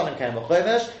b'shkoga b'shanim kaim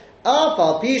v'chomesh,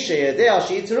 Afal pishe yedei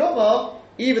shi truma,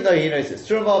 even though he knows it's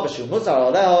truma, b'shu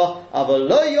musar aleho, aval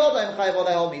lo yodayim chayv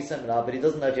aleho misam la, but he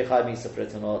doesn't know if you chayv misa for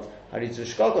it or not. Haritzu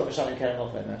shkoga b'shanim kaim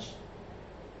v'chomesh.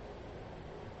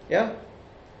 Yeah?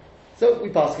 So we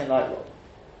pass him like Rod.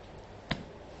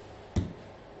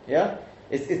 Yeah?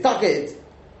 It's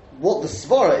what the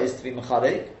svara is to be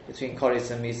mechadek between koris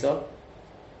and misa.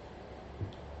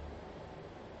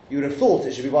 You would have thought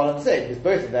it should be one and the same, because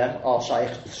both of them are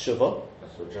shaykh to shuvah.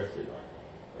 That's what Jeffrey's like.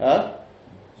 Huh?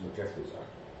 That's what Jeffrey's like.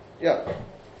 Yeah.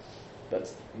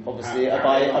 But obviously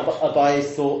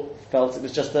Abai felt it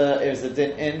was just a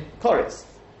din in koris.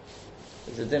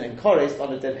 It was a din in koris,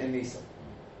 not a din in misa.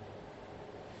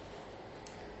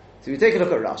 So we take a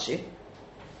look at Rashi.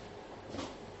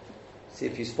 See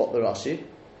if you spot the Rashi,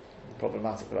 the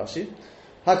problematic Rashi.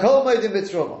 Hakol moedim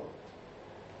b'truma.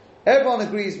 Everyone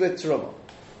agrees with truma.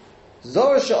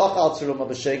 Zor she'achal truma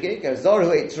b'shegig, or Zor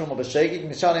who ate truma b'shegig,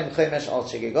 mishanim chomesh al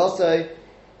shegig also.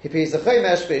 He pays the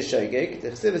chomesh b'shegig. The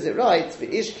chsiv is it right?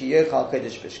 V'ish ki yochal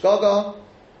kodesh b'shkoga.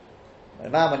 A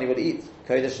man when he will eat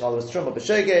kodesh, in other words truma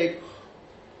b'shegig.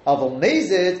 Avol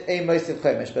mezid ein mosif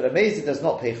chomesh, but a mezid does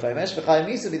not pay chomesh. V'chayim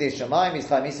misa b'dei shamayim, he's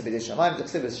chayim misa b'dei shamayim. The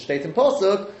chsiv is state in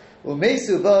pasuk.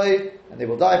 U'meisu boy, and they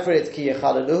will die for it. Ki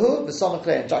yechal eluhu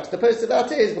v'somachlei. And juxtaposed to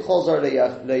that is b'chol zor lo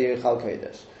yochal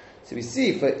kodesh. So we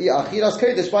see for achilas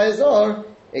kodesh by a zor,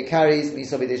 it carries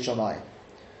misa b'dei shamayim.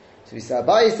 So we say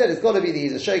Abaye said it's got to be that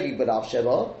he's a shogeg b'lav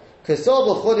sheba. Kasov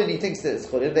l'chudin, he thinks that it's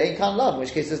chudin, but ain't kan love, in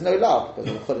which case there's no love, because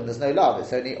on chudin there's no love.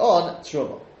 It's only on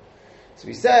truma. So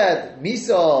we said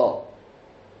misa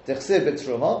dechsiv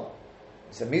b'truma.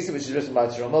 We said misa which is written by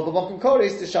truma, but mokum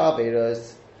koris to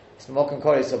sha'averas. It's mokum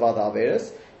koris of other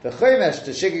averas. The chomesh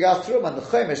to shigagas truma, and the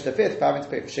chomesh the fifth having to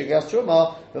pay for shigagas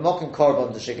truma. The mokum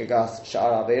korban to shigagas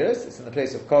sha'ar averas. It's in the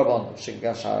place of korban of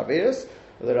shigagas sha'ar averas.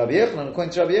 The Rabbi Yochanan,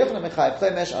 according to Rabbi Yochanan, mechayiv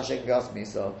chomesh on shigagas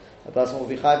misa. A person will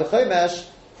be chayiv chomesh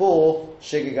for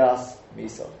shigagas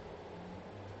misa,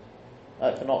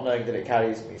 for not knowing that it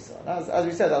carries misa. And as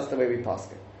we said, that's the way we pass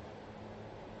it.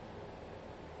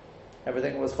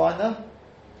 Everything was fine there?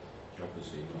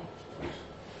 Obviously not.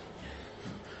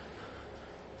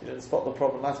 You didn't spot the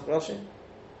problematic Rashi?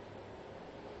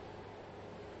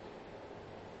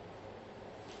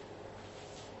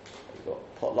 You've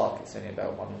got potluck, it's only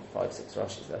about 1, 5, 6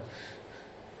 Rashis there.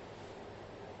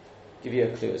 Give you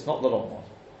a clue, it's not the long one,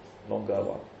 longer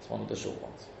one, it's one of the short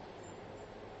ones.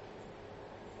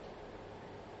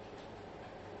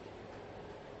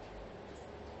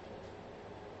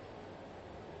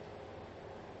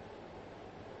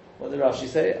 What did Rashi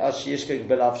say? Ashi yishkeg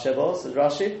belav sheva, said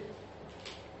Rashi.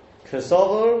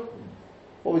 Kasavur,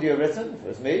 what would you have written? If it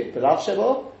was me, belav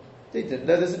sheva, they didn't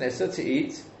know there's an issa to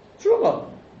eat truma.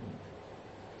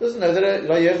 Doesn't know that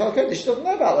she doesn't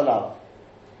know about the lav.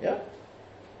 Yeah?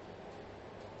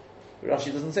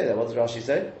 Rashi doesn't say that. What does Rashi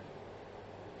say?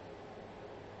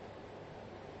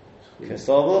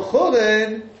 Kesov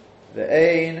chulin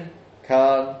ve'ein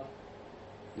kan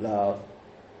lav.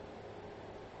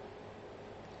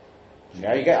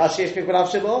 Now you get Ashish Mikvelav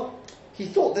Shibor. He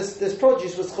thought this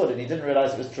produce was chulin. He didn't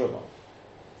realize it was truma.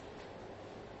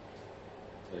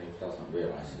 So he doesn't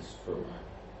realise it's true.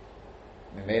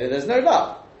 Maybe there's no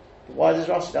love. But why does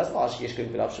Rashi doesn't ask Yishkut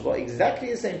Bilav Shavuot? Exactly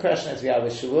the same question as we have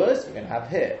with Shavuos, we're going to have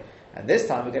here. And this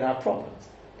time we're going to have problems.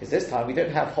 Because this time we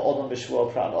don't have Ha'odom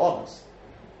B'Shavuot Pral Onos.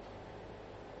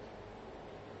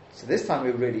 So this time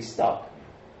we're really stuck.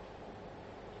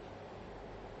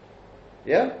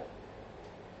 Yeah?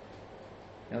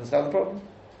 You understand the problem?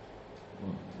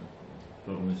 Well,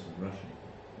 the problem is with Rashi.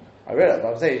 I realize,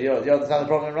 but I'm saying, you understand the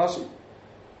problem in Rashi?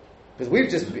 Because we've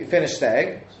just finished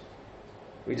saying,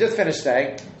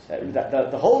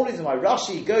 that the whole reason why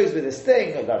Rashi goes with this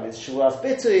thing about this Shulas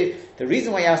Bitui, the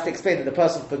reason why he has to explain that the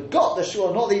person forgot the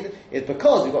Shua, not the, is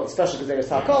because we've got the special Gezeres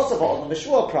HaKosa, but on the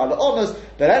Shua, Pral Onos,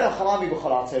 but Eno Chalami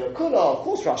B'Chalat Kula. Of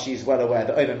course, Rashi is well aware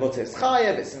that Omen Mutter is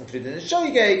Chayev, it's included in the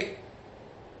Shoygeg.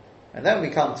 And then we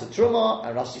come to Truma,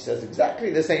 and Rashi says exactly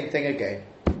the same thing again.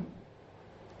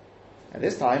 And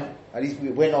this time, at least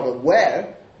we're not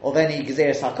aware of any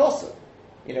Gezeres HaKosa.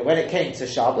 You know, when it came to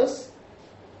Shabbos,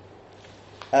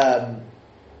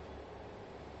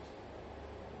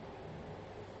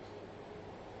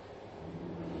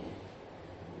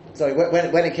 sorry,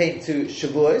 when it came to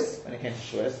Shavuos,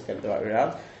 let's get it the right way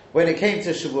around. When it came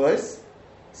to Shavuos,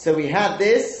 so we had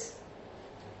this.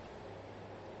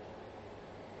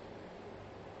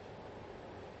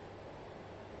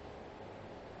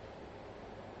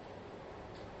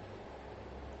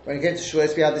 When it came to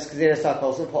Shavuos, we had this Gezeres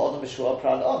HaKosa, Pa'odom B'Shua,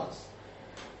 Pral Onos.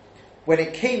 When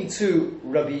it came to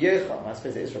Rabbi Yochanan, I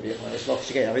suppose it is Rabbi Yochanan and Reish Lakish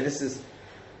again. I mean, this is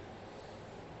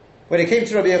when it came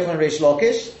to Rabbi Yochanan and Reish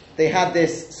Lakish, they had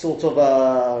this sort of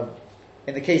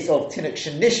in the case of Tinuk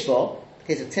Shenishba,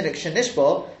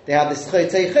 they had this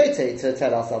Chote to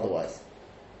tell us otherwise.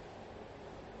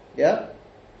 Yeah?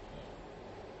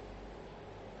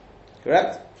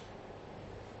 Correct?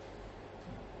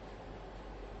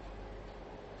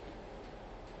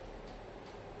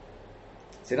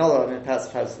 So in other words, I mean,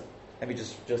 perhaps let me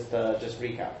just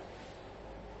recap.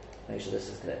 Make sure this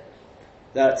is clear.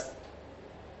 That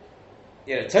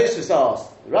Tosfos asked,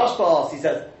 Rashba asked, he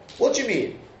says, "What do you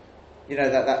mean? You know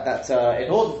that in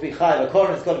order to be Chayav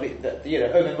Akoron, it's got to be that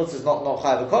Omen Mutzah is not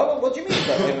Chayav Akoron. What do you mean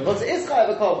that Omen Mutzah is Chayav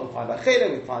Akoron? We find by Chela,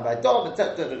 we find by Dom,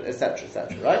 etc.,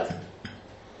 right?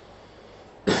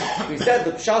 We said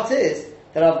the pshat is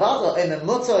that Avada Omen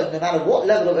Mutzah, no matter what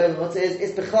level of Omen Mutzah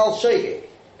is Bechal Shogeg.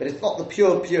 But it's not the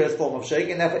purest form of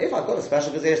shaking, and therefore if I've got a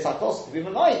special Gezeres HaKos to be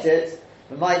Mamait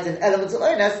in elements of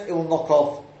Ones, it will knock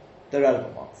off the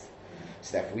relevant ones.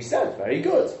 So therefore we said, very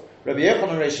good. Rabbi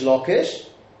Yochanan and Reish Lakish,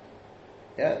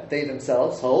 they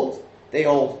themselves hold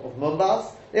of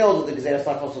Mumbas, they hold of the Gezeres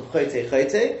HaKos of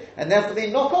Chote, and therefore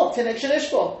they knock off Tinuk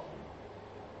Shenishba.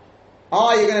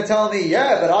 You're going to tell me,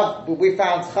 but we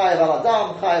found Chayav al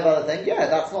Adam, Chayav al thing. Yeah,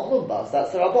 that's not Mumbas,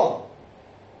 that's the Rabban.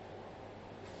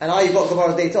 And you've got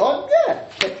Gemara's data on? Yeah.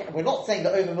 But we're not saying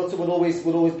that Omen Mutzah will always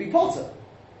be Potter.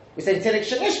 We're saying Tinuk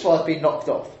Shenishba has been knocked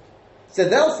off. So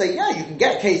they'll say, you can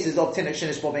get cases of Tinuk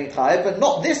Shenishba being Chayav, but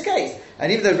not this case.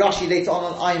 And even though Rashi later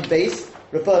on Ayin Base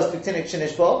refers to Tinuk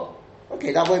Shenishba,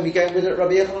 okay, that won't be going with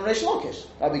Rabbi Yochanan and Reish Lakish.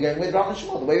 That'll be going with Ram and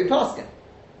Shmuel, the way we pass him.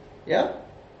 Yeah?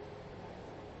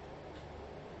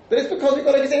 But it's because we've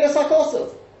got a Gezeres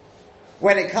HaKosov.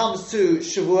 When it comes to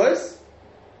Shavuos,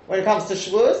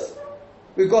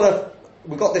 we've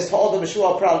got this Ha'odom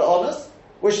B'Shua Pral Onos,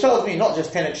 which tells me not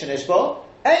just Tinuk Shenishba,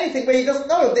 anything where he doesn't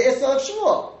know of the Issa of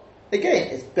Shua. Again,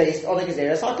 it's based on a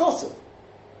Gezeres HaKosov.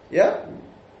 Yeah?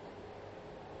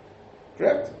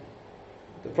 Correct?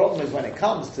 The problem is when it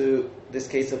comes to this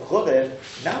case of Chulin,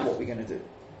 now what are we going to do?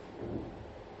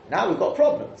 Now we've got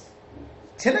problems.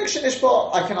 Tinuk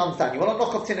Shenishba, I can understand. You want to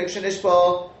knock off Tinuk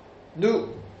Shenishba? No.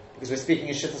 Because we're speaking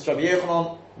in Shittas Rabbi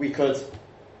Yochanan, we could,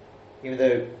 even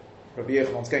though Rabbi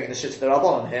Yochanan's going in the Shittas the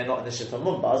Rabbanon here, not in the Shittas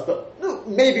Mumbas, but no,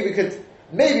 maybe we could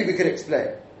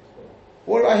explain.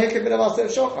 What about Hikim bin Amaseh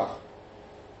Shochach?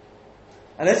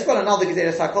 And let's got another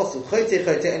Gezeres HaKosu,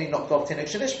 Chote, and he knocked off Tinuk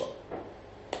Shenishba.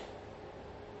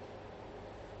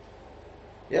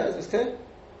 Yeah, is this clear?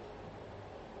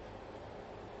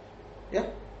 Yeah?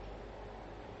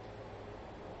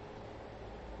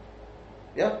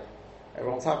 Yeah?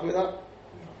 Everyone's happy with that?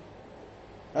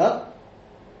 Huh?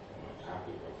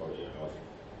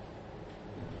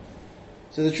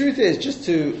 So the truth is, just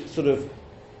to sort of, I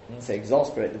wouldn't say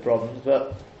exasperate the problems,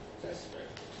 but...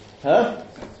 Huh?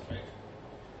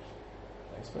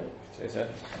 Exasperate? Say so.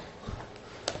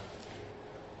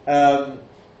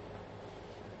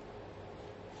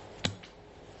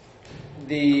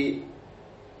 the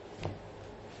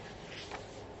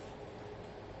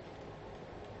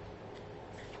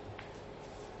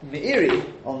Meiri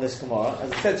on this Gemara,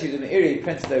 as I said to you, the Meiri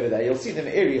printed over there, you'll see the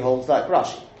Meiri holds like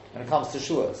Rashi when it comes to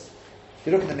Shuas. If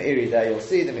you look at the Meiri there, you'll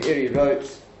see the Meiri wrote,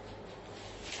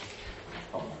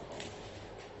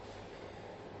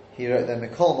 he wrote the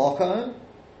Mikol Mokom,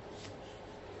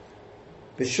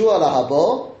 B'shua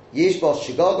lahabo, Yesh bo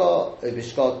shigaga,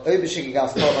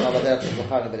 Obishigigas Korban Avader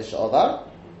Tzvachani B'Lisha Ovar,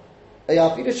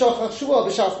 Ayafidu Shochach Shua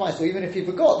B'Shas Mai. So even if he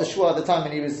forgot the Shua at the time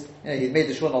when he was, he made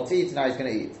the Shua not to eat, now he's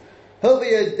going to eat.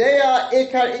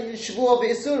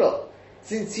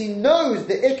 Since he knows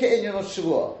the Ikar Inyan of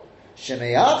Shavua,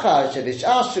 Shemeyachar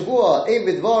Shevish'ah Shavua Ein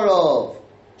B'dvarov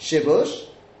Shibush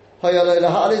Hayalo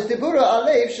Laha'alis Dibura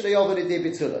Alev Shle'yavod Idei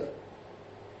B'tzuloi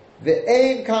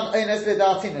Ve'ein Kan Eines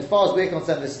Le'datin. As far as we're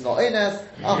concerned, this is not Eines.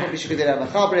 Achma B'shikudei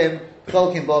Mechabrim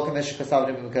Cholkim Bo Kamesh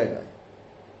Kasavrim B'Mekayvai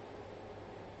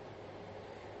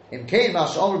Im Kein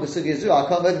Mash Omer B'Sugi Zu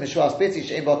Akam Vod Mishwas B'Tzi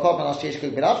She'ein Bo Korban Al Sheish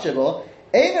Kug B'Rav Shebo.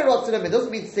 It doesn't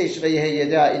mean to say that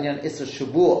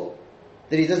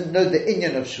he doesn't know the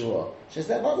inyan of Shavua. She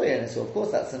said, so of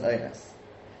course that's an onus.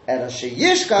 Right?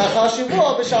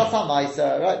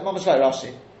 Mamash like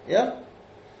Rashi. Yeah?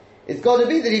 It's got to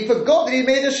be that he forgot that he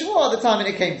made a Shavua at the time when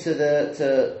it came to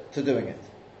doing it.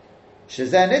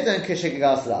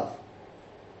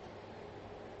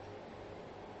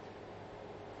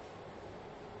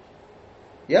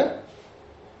 Yeah?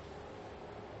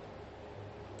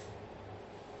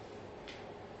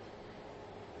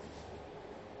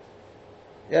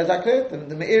 Yeah, is that clear? The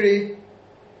Meiri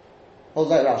holds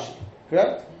like Rashi,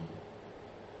 correct?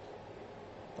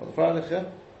 Or the Freilich, yeah?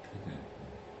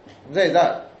 I'm saying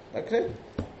that clear?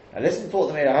 Now listen to what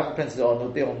the Meiri, I haven't printed it on,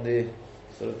 it'll be on the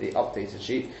sort of the updated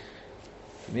sheet.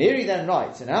 The Meiri then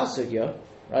writes, in our sugya,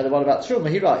 right, the one about Truma,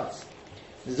 he writes,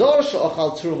 Zor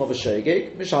she'ochal Truma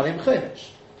b'shegeg, mishalim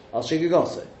chomesh, al shegeg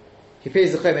also. He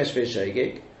pays the chomesh for his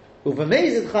shegeg,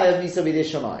 uvamezid chayav nisa b'dei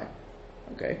shamayim.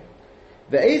 Okay.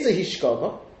 Ve'eza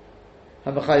hishkava,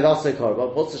 ha'mechayiv asay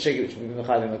korban. What's the shegeg which will be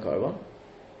mechayiv in the korban?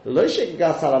 Lo shegeg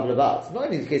gas halav levat. Not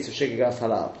only in the case of shegeg gas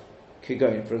halav,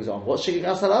 kigoin, for example. What's shegeg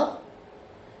gas halav?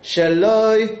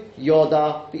 Sheloi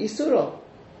yoda be'isura.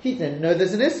 He didn't know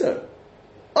there's an isur.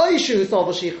 Or yishu thought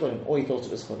v'shichunim, or he thought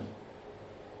it was chunim.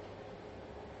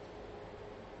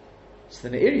 So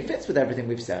the Meiri fits with everything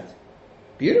we've said.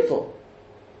 Beautiful.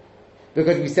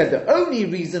 Because we said the only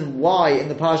reason why in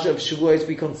the Parasha of Shavuos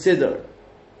we consider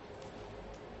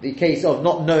the case of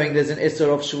not knowing there's an Isser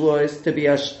of Shavuos to be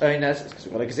a Ones is because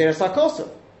we've got a Gezeres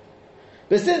HaKosov.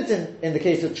 But since in the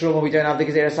case of Teruma we don't have the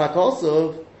Gezeres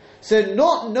HaKosov, so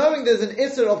not knowing there's an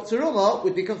Isser of Teruma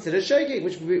would be considered Shogeg,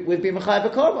 which would be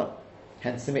Mechayiv HaKorban.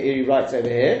 Hence the Meiri writes over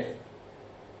here,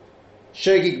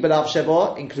 Shogeg B'lav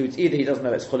Sheba includes either he doesn't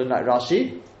know it's Chulin like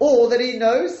Rashi, or that he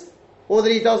knows, or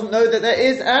that he doesn't know that there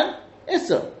is an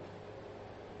Isser.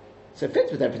 So it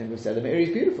fits with everything we've said. The Meiri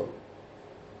is beautiful.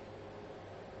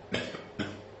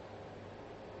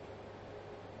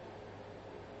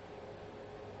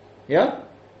 Yeah?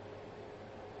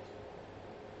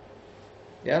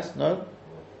 Yes? No?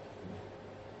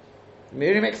 The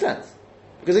Meiri makes sense.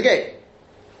 Because again,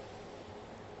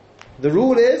 the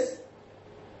rule is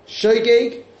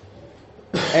Shogeg,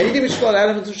 anything which has got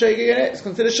elements of Shogeg in it is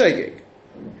considered Shogeg.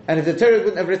 And if the Torah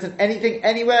wouldn't have written anything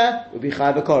anywhere, it would be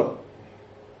Chayav HaKorban.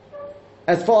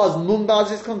 As far as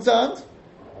Munbaz is concerned,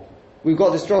 we've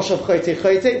got this drosh of Chote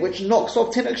Chote, which knocks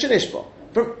off Tinuk Shenishba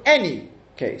from any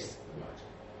case.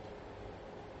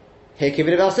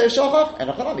 Hekivid of Aseh Shachach, and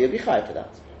Achanami will be Chayav for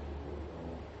that.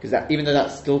 Because that, even though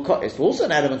that's still, it's also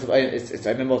an element of it's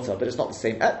Omer Mutter, but it's not the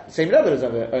same level as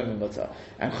Omer Mutter.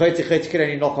 And Chote Chote can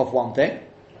only knock off one thing,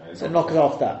 so knock it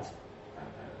off that. And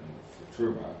for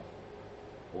Truma,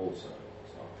 also,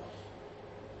 it's not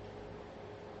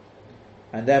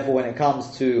that. And therefore, when it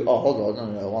comes to hold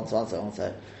on, no, one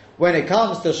second. When it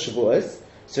comes to Shavuos,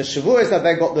 so Shavuos have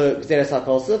then got the Gezeres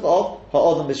HaKosov of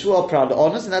Ha'odam B'Shua, proud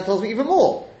honest, and that tells me even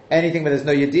more. Anything where there's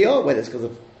no Yediyah, whether it's because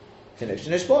of Tinuk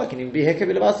Shenishba, it can even be Hekev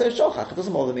L'Vaseh Shochach. It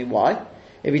doesn't bother me. Why?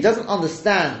 If he doesn't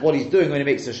understand what he's doing when he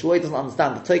makes a Shavuot, he doesn't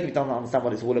understand the Tokef, he doesn't understand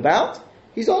what it's all about,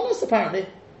 he's honest apparently.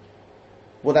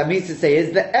 What that means to say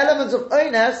is the elements of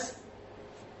Ones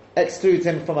excludes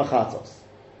him from a Chatos.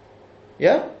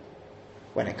 Yeah?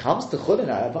 When it comes to Chulin,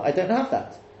 however, I don't have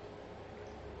that.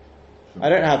 I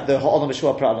don't have the Ha'olam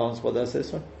B'Shua pronouns. What does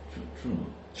this one?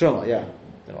 Truma, yeah. I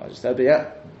don't know what I just said, but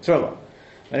yeah. Truma.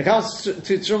 When it comes to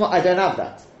Truma, I don't have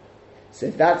that. So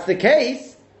if that's the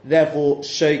case, therefore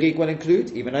Shogeg will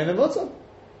include even Omer Mutter.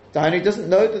 Dainu doesn't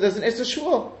know that there's an Isser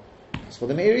Shua. That's what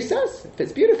the Meiri says. It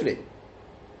fits beautifully.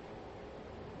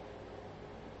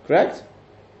 Correct?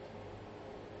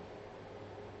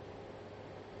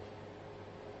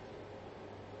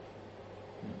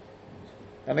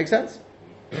 That makes sense?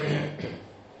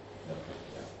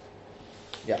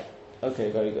 Yeah.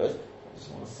 Okay, very good. I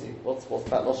just want to see what's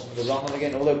that Lashon of the Rambam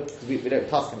again. Although we don't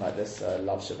pass him like this,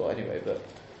 Lav Shabbat anyway. But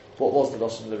what was the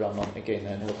Lashon of the Rambam again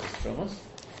in Hilchos Trumas?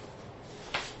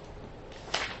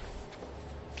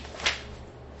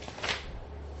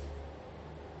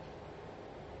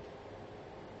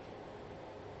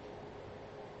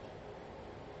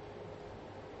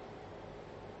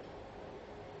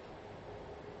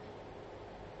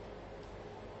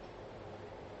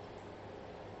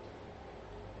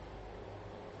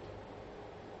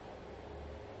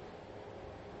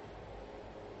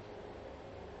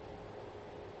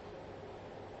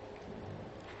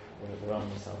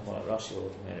 Rashi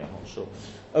or maybe I'm not sure.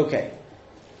 Okay.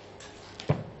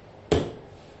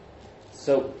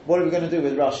 So, what are we going to do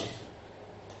with Rashi?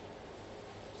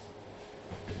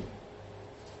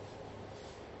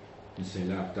 You say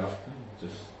lav dafka?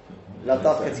 Just Lav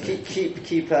dafka to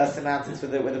keep semantics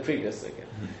with the previous again.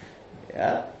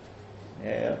 Yeah.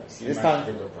 See, this time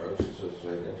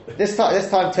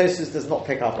Tosfos does not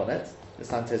pick up on it.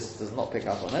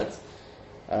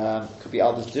 Could be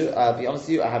others do. I'll be honest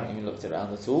with you, I haven't even looked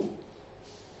around at all.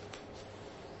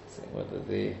 See whether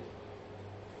the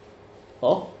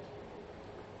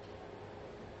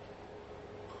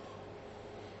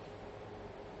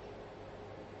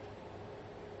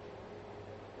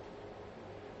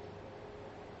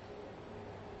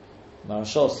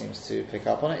Marashal seems to pick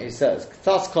up on it. He says,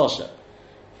 "K'tas kosher,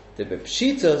 the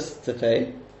b'pshitas to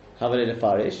pay, havarei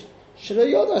lefarish, shelo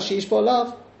yoda sheish bo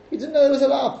lav." He didn't know there was a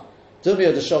lav.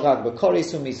 Similar to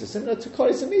Koris and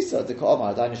Misa. The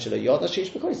Omar Dainu Shelo Yoda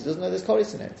Sheish B'Koris. He doesn't know there's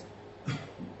Koris in it.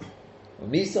 Or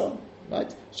Misa,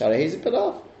 right? Sharei Hezi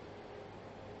B'Lav.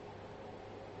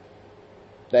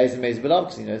 There's amazing B'Lav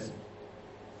because he knows.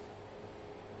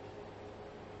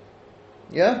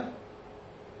 Yeah.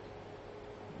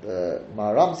 The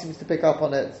Maharam seems to pick up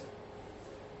on it.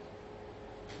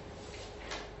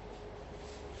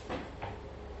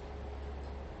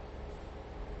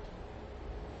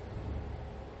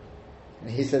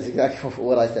 He says exactly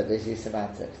what I said, basically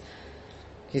semantics.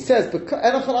 He says,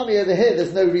 over here,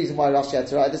 there's no reason why Rashi had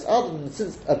to write this, other than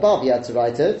since above he had to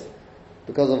write it,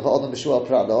 because of Ha'odam B'Shua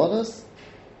Prat La'onus,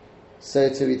 so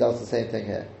too he does the same thing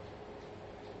here.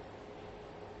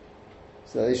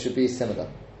 So they should be similar.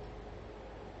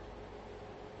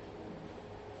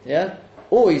 Yeah?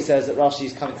 Or he says that Rashi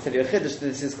is coming to tell you a Chiddush, that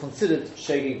this is considered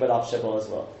Shogeg B'Lav Shebal as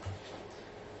well.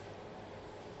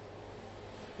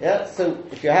 Yeah, so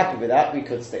if you're happy with that, we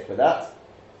could stick with that.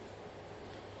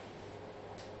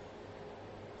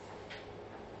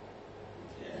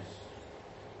 Yes.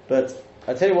 But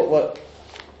I tell you what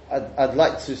I'd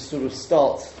like to sort of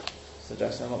start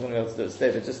suggesting. I'm not going to be able to do it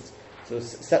today, but just sort of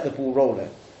set the ball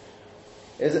rolling.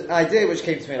 Is an idea which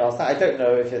came to me last night. I don't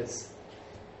know if it's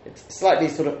slightly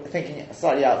sort of thinking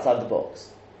slightly outside the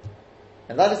box,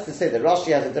 and that is to say that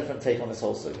Rashi has a different take on this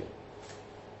whole subject.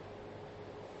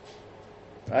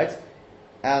 Right?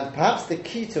 And perhaps the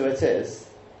key to it is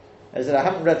that I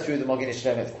haven't read through the Magini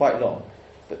Shlema, it's quite long.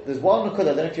 But there's one Nakuda, I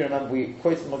don't know if you remember, we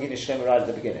quoted the Magini Shlema right at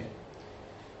the beginning.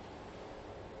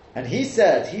 And he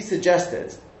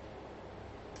suggested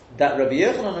that Rabbi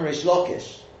Yochanan and Rish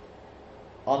Lakish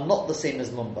are not the same as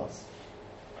Mumbas.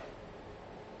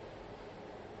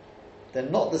 They're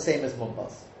not the same as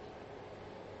Mumbas.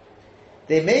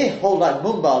 They may hold like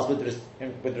Mumbas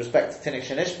with respect to Tinik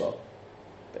Shenishba,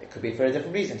 but it could be for a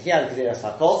different reason. He had Gzeras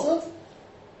HaKosov,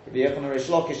 Rabbi Yochanan and Rish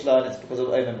Lakish learn it's because of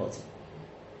Omen Mutzim.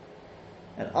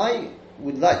 And I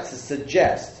would like to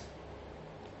suggest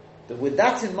that with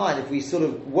that in mind, if we sort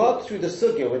of work through the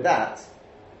sugya with that,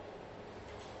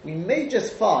 we may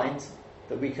just find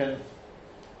that we can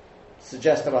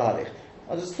suggest a Bahadich.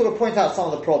 I'll just sort of point out some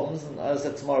of the problems, and as I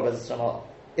said tomorrow,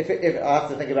 if I have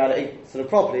to think about it sort of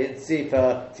properly and see if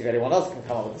anyone else can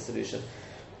come up with a solution.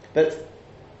 But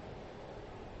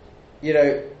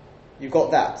you've got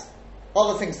that.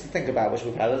 Other things to think about, which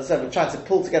we've had. As I said, we're trying to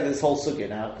pull together this whole sugya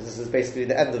now, because this is basically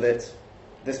the end of it.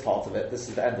 This part of it. This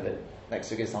is the end of it. Next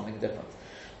sugya is something different.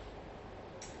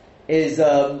 Is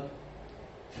for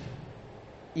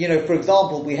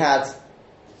example, we had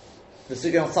the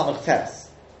sugya on Samach Tes,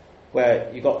 where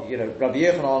you got Rabbi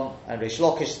Yochanan and Rish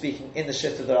Lakish speaking in the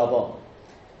shift of the Rabbanon,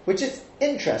 which is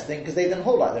interesting because they didn't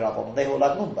hold like the Rabbanon; they hold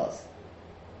like Mumbas.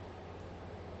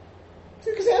 So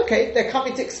you can say, okay, they're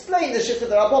coming to explain the shift of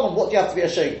the Rabbanon. What do you have to be a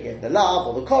shogeg in? The Lav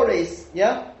or the Koris,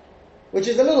 yeah? Which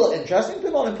is a little interesting,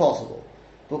 but not impossible.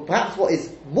 But perhaps what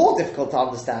is more difficult to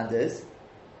understand is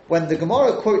when the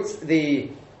Gemara quotes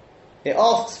the it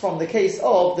asks from the case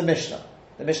of the Mishnah.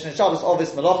 The Mishnah in Shabbos,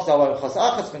 obvious, Malach, Zawar, Chas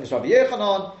Achatz, Finish Rabbi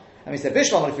Yochanan, and we said,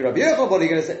 Bishlam, if you're Rabbi Yochanan, what are you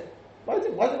going to say? Why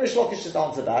didn't Rish Lakish just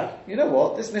answer back? You know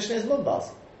what? This Mishnah is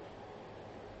Mumbaz.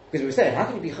 Because we were saying, how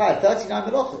can you be Chayav 39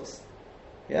 Melachos?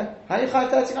 Yeah? How can you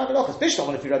Chayav 39 Melachos?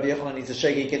 Bishlam, if you're Rabbi Yochanan, needs a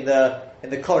shogeg in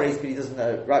the Koris, but he doesn't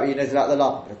know, right, he knows about the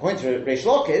lamp. But according to Rish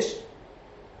Lakish,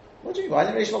 what do you mean? Why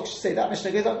didn't Rish Lakish say that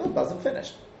Mishnah goes out Mumbaz and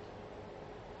finished?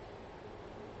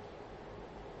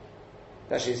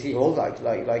 Actually, he holds like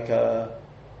Mumbaz,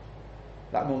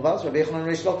 Rabbi Yochanan and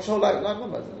Rish Lakish hold like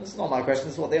Mumbaz. It's not my question,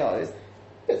 it's what they are.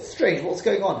 It's strange, what's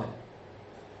going on here?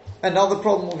 Another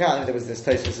problem we had, there was this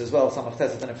Tosfos as well, some of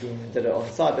Tessos, I don't know if we did it on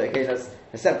the side, but again, that's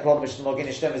a separate problem which the Magen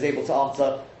Shlem is able to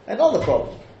answer. Another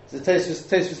problem. So the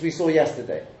Tosfos we saw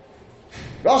yesterday.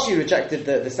 Rashi rejected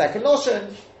the second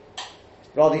Lashon,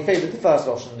 rather he favoured the first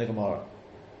Lashon in the Gemara.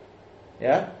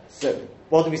 Yeah? So,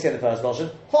 what did we say in the first Lashon?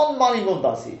 Hon mani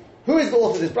Mumbasi. Who is the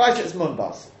author of this Brayta? It's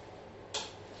Mumbas.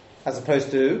 As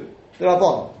opposed to the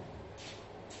Rabbanon.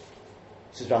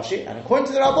 This is Rashi, and according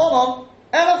to the Rabbanon,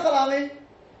 Ena Chalami,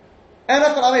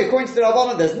 according to the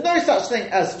Rabbanon, there's no such thing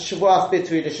as Shavuos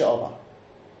Bitui L'Sha'ova.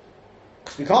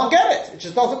 Because we can't get it. It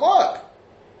just doesn't work.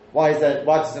 Why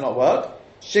does it not work?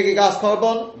 Shigigas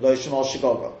Korban, Lo Shemal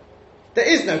Shigogo. There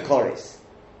is no Koris.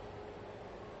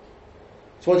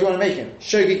 So what do you want to make him?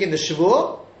 Shogeg in the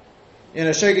Shavuot?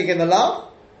 Shogeg in the Lav?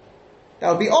 That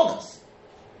would be honest.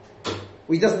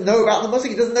 He doesn't know about the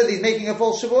Musik, he doesn't know that he's making a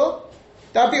false Shavuot?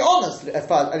 That would be honest,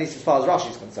 at least as far as Rashi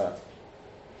is concerned.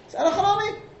 So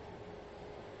Elachanami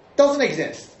doesn't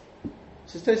exist.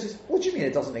 So Tosfos, what do you mean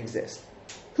it doesn't exist?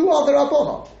 Who are the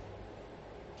Rabbanon?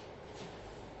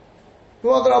 Who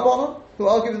are the Rabbanon? Who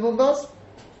argue with Mumbaz?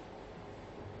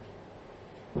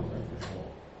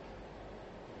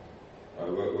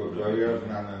 Rabbi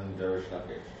Yochanan and Rish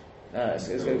Lakish. No, it's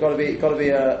got to be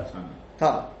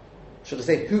Tana. Should I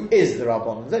say who is the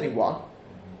Rabbanon? There's only one.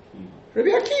 Rabbi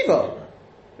Akiva.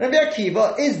 Rabbi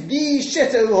Akiva is the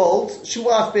Shitta who holds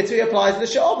Shuas Bitui applies to the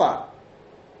She'obar.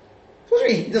 What do you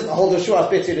mean he doesn't hold a Shuas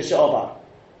Bitui to the She'obar?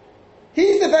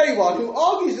 He's the very one who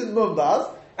argues with Mumbaz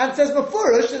and says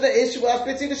Mefurish that there is Shuas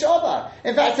Bitui to She'obar.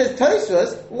 In fact, says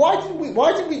Tosfos, why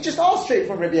didn't we just ask straight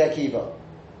from Rabbi Akiva?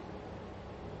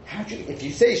 If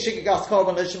you say Shigigas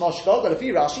Korban L'Shemal Shkol, but if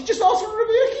you Rashi, just ask from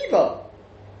Rabbi Akiva.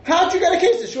 How do you get a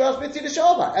case of Shuas Bitui to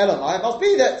She'obar? Elamai, it must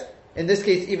be that in this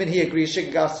case, even he agrees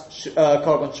Shigigas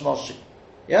Korban Shemal Shkol.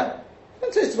 Yeah?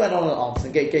 And Tosfos went on and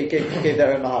answered and gave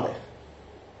their own mahalech.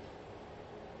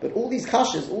 But all these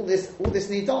kashas, all this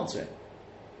needs answering.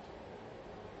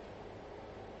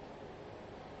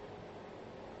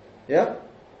 Yeah?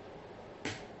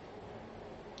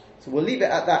 So we'll leave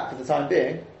it at that for the time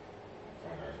being.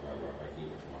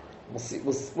 We'll see.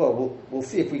 We'll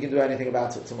see if we can do anything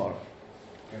about it tomorrow.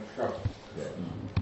 Yeah, sure.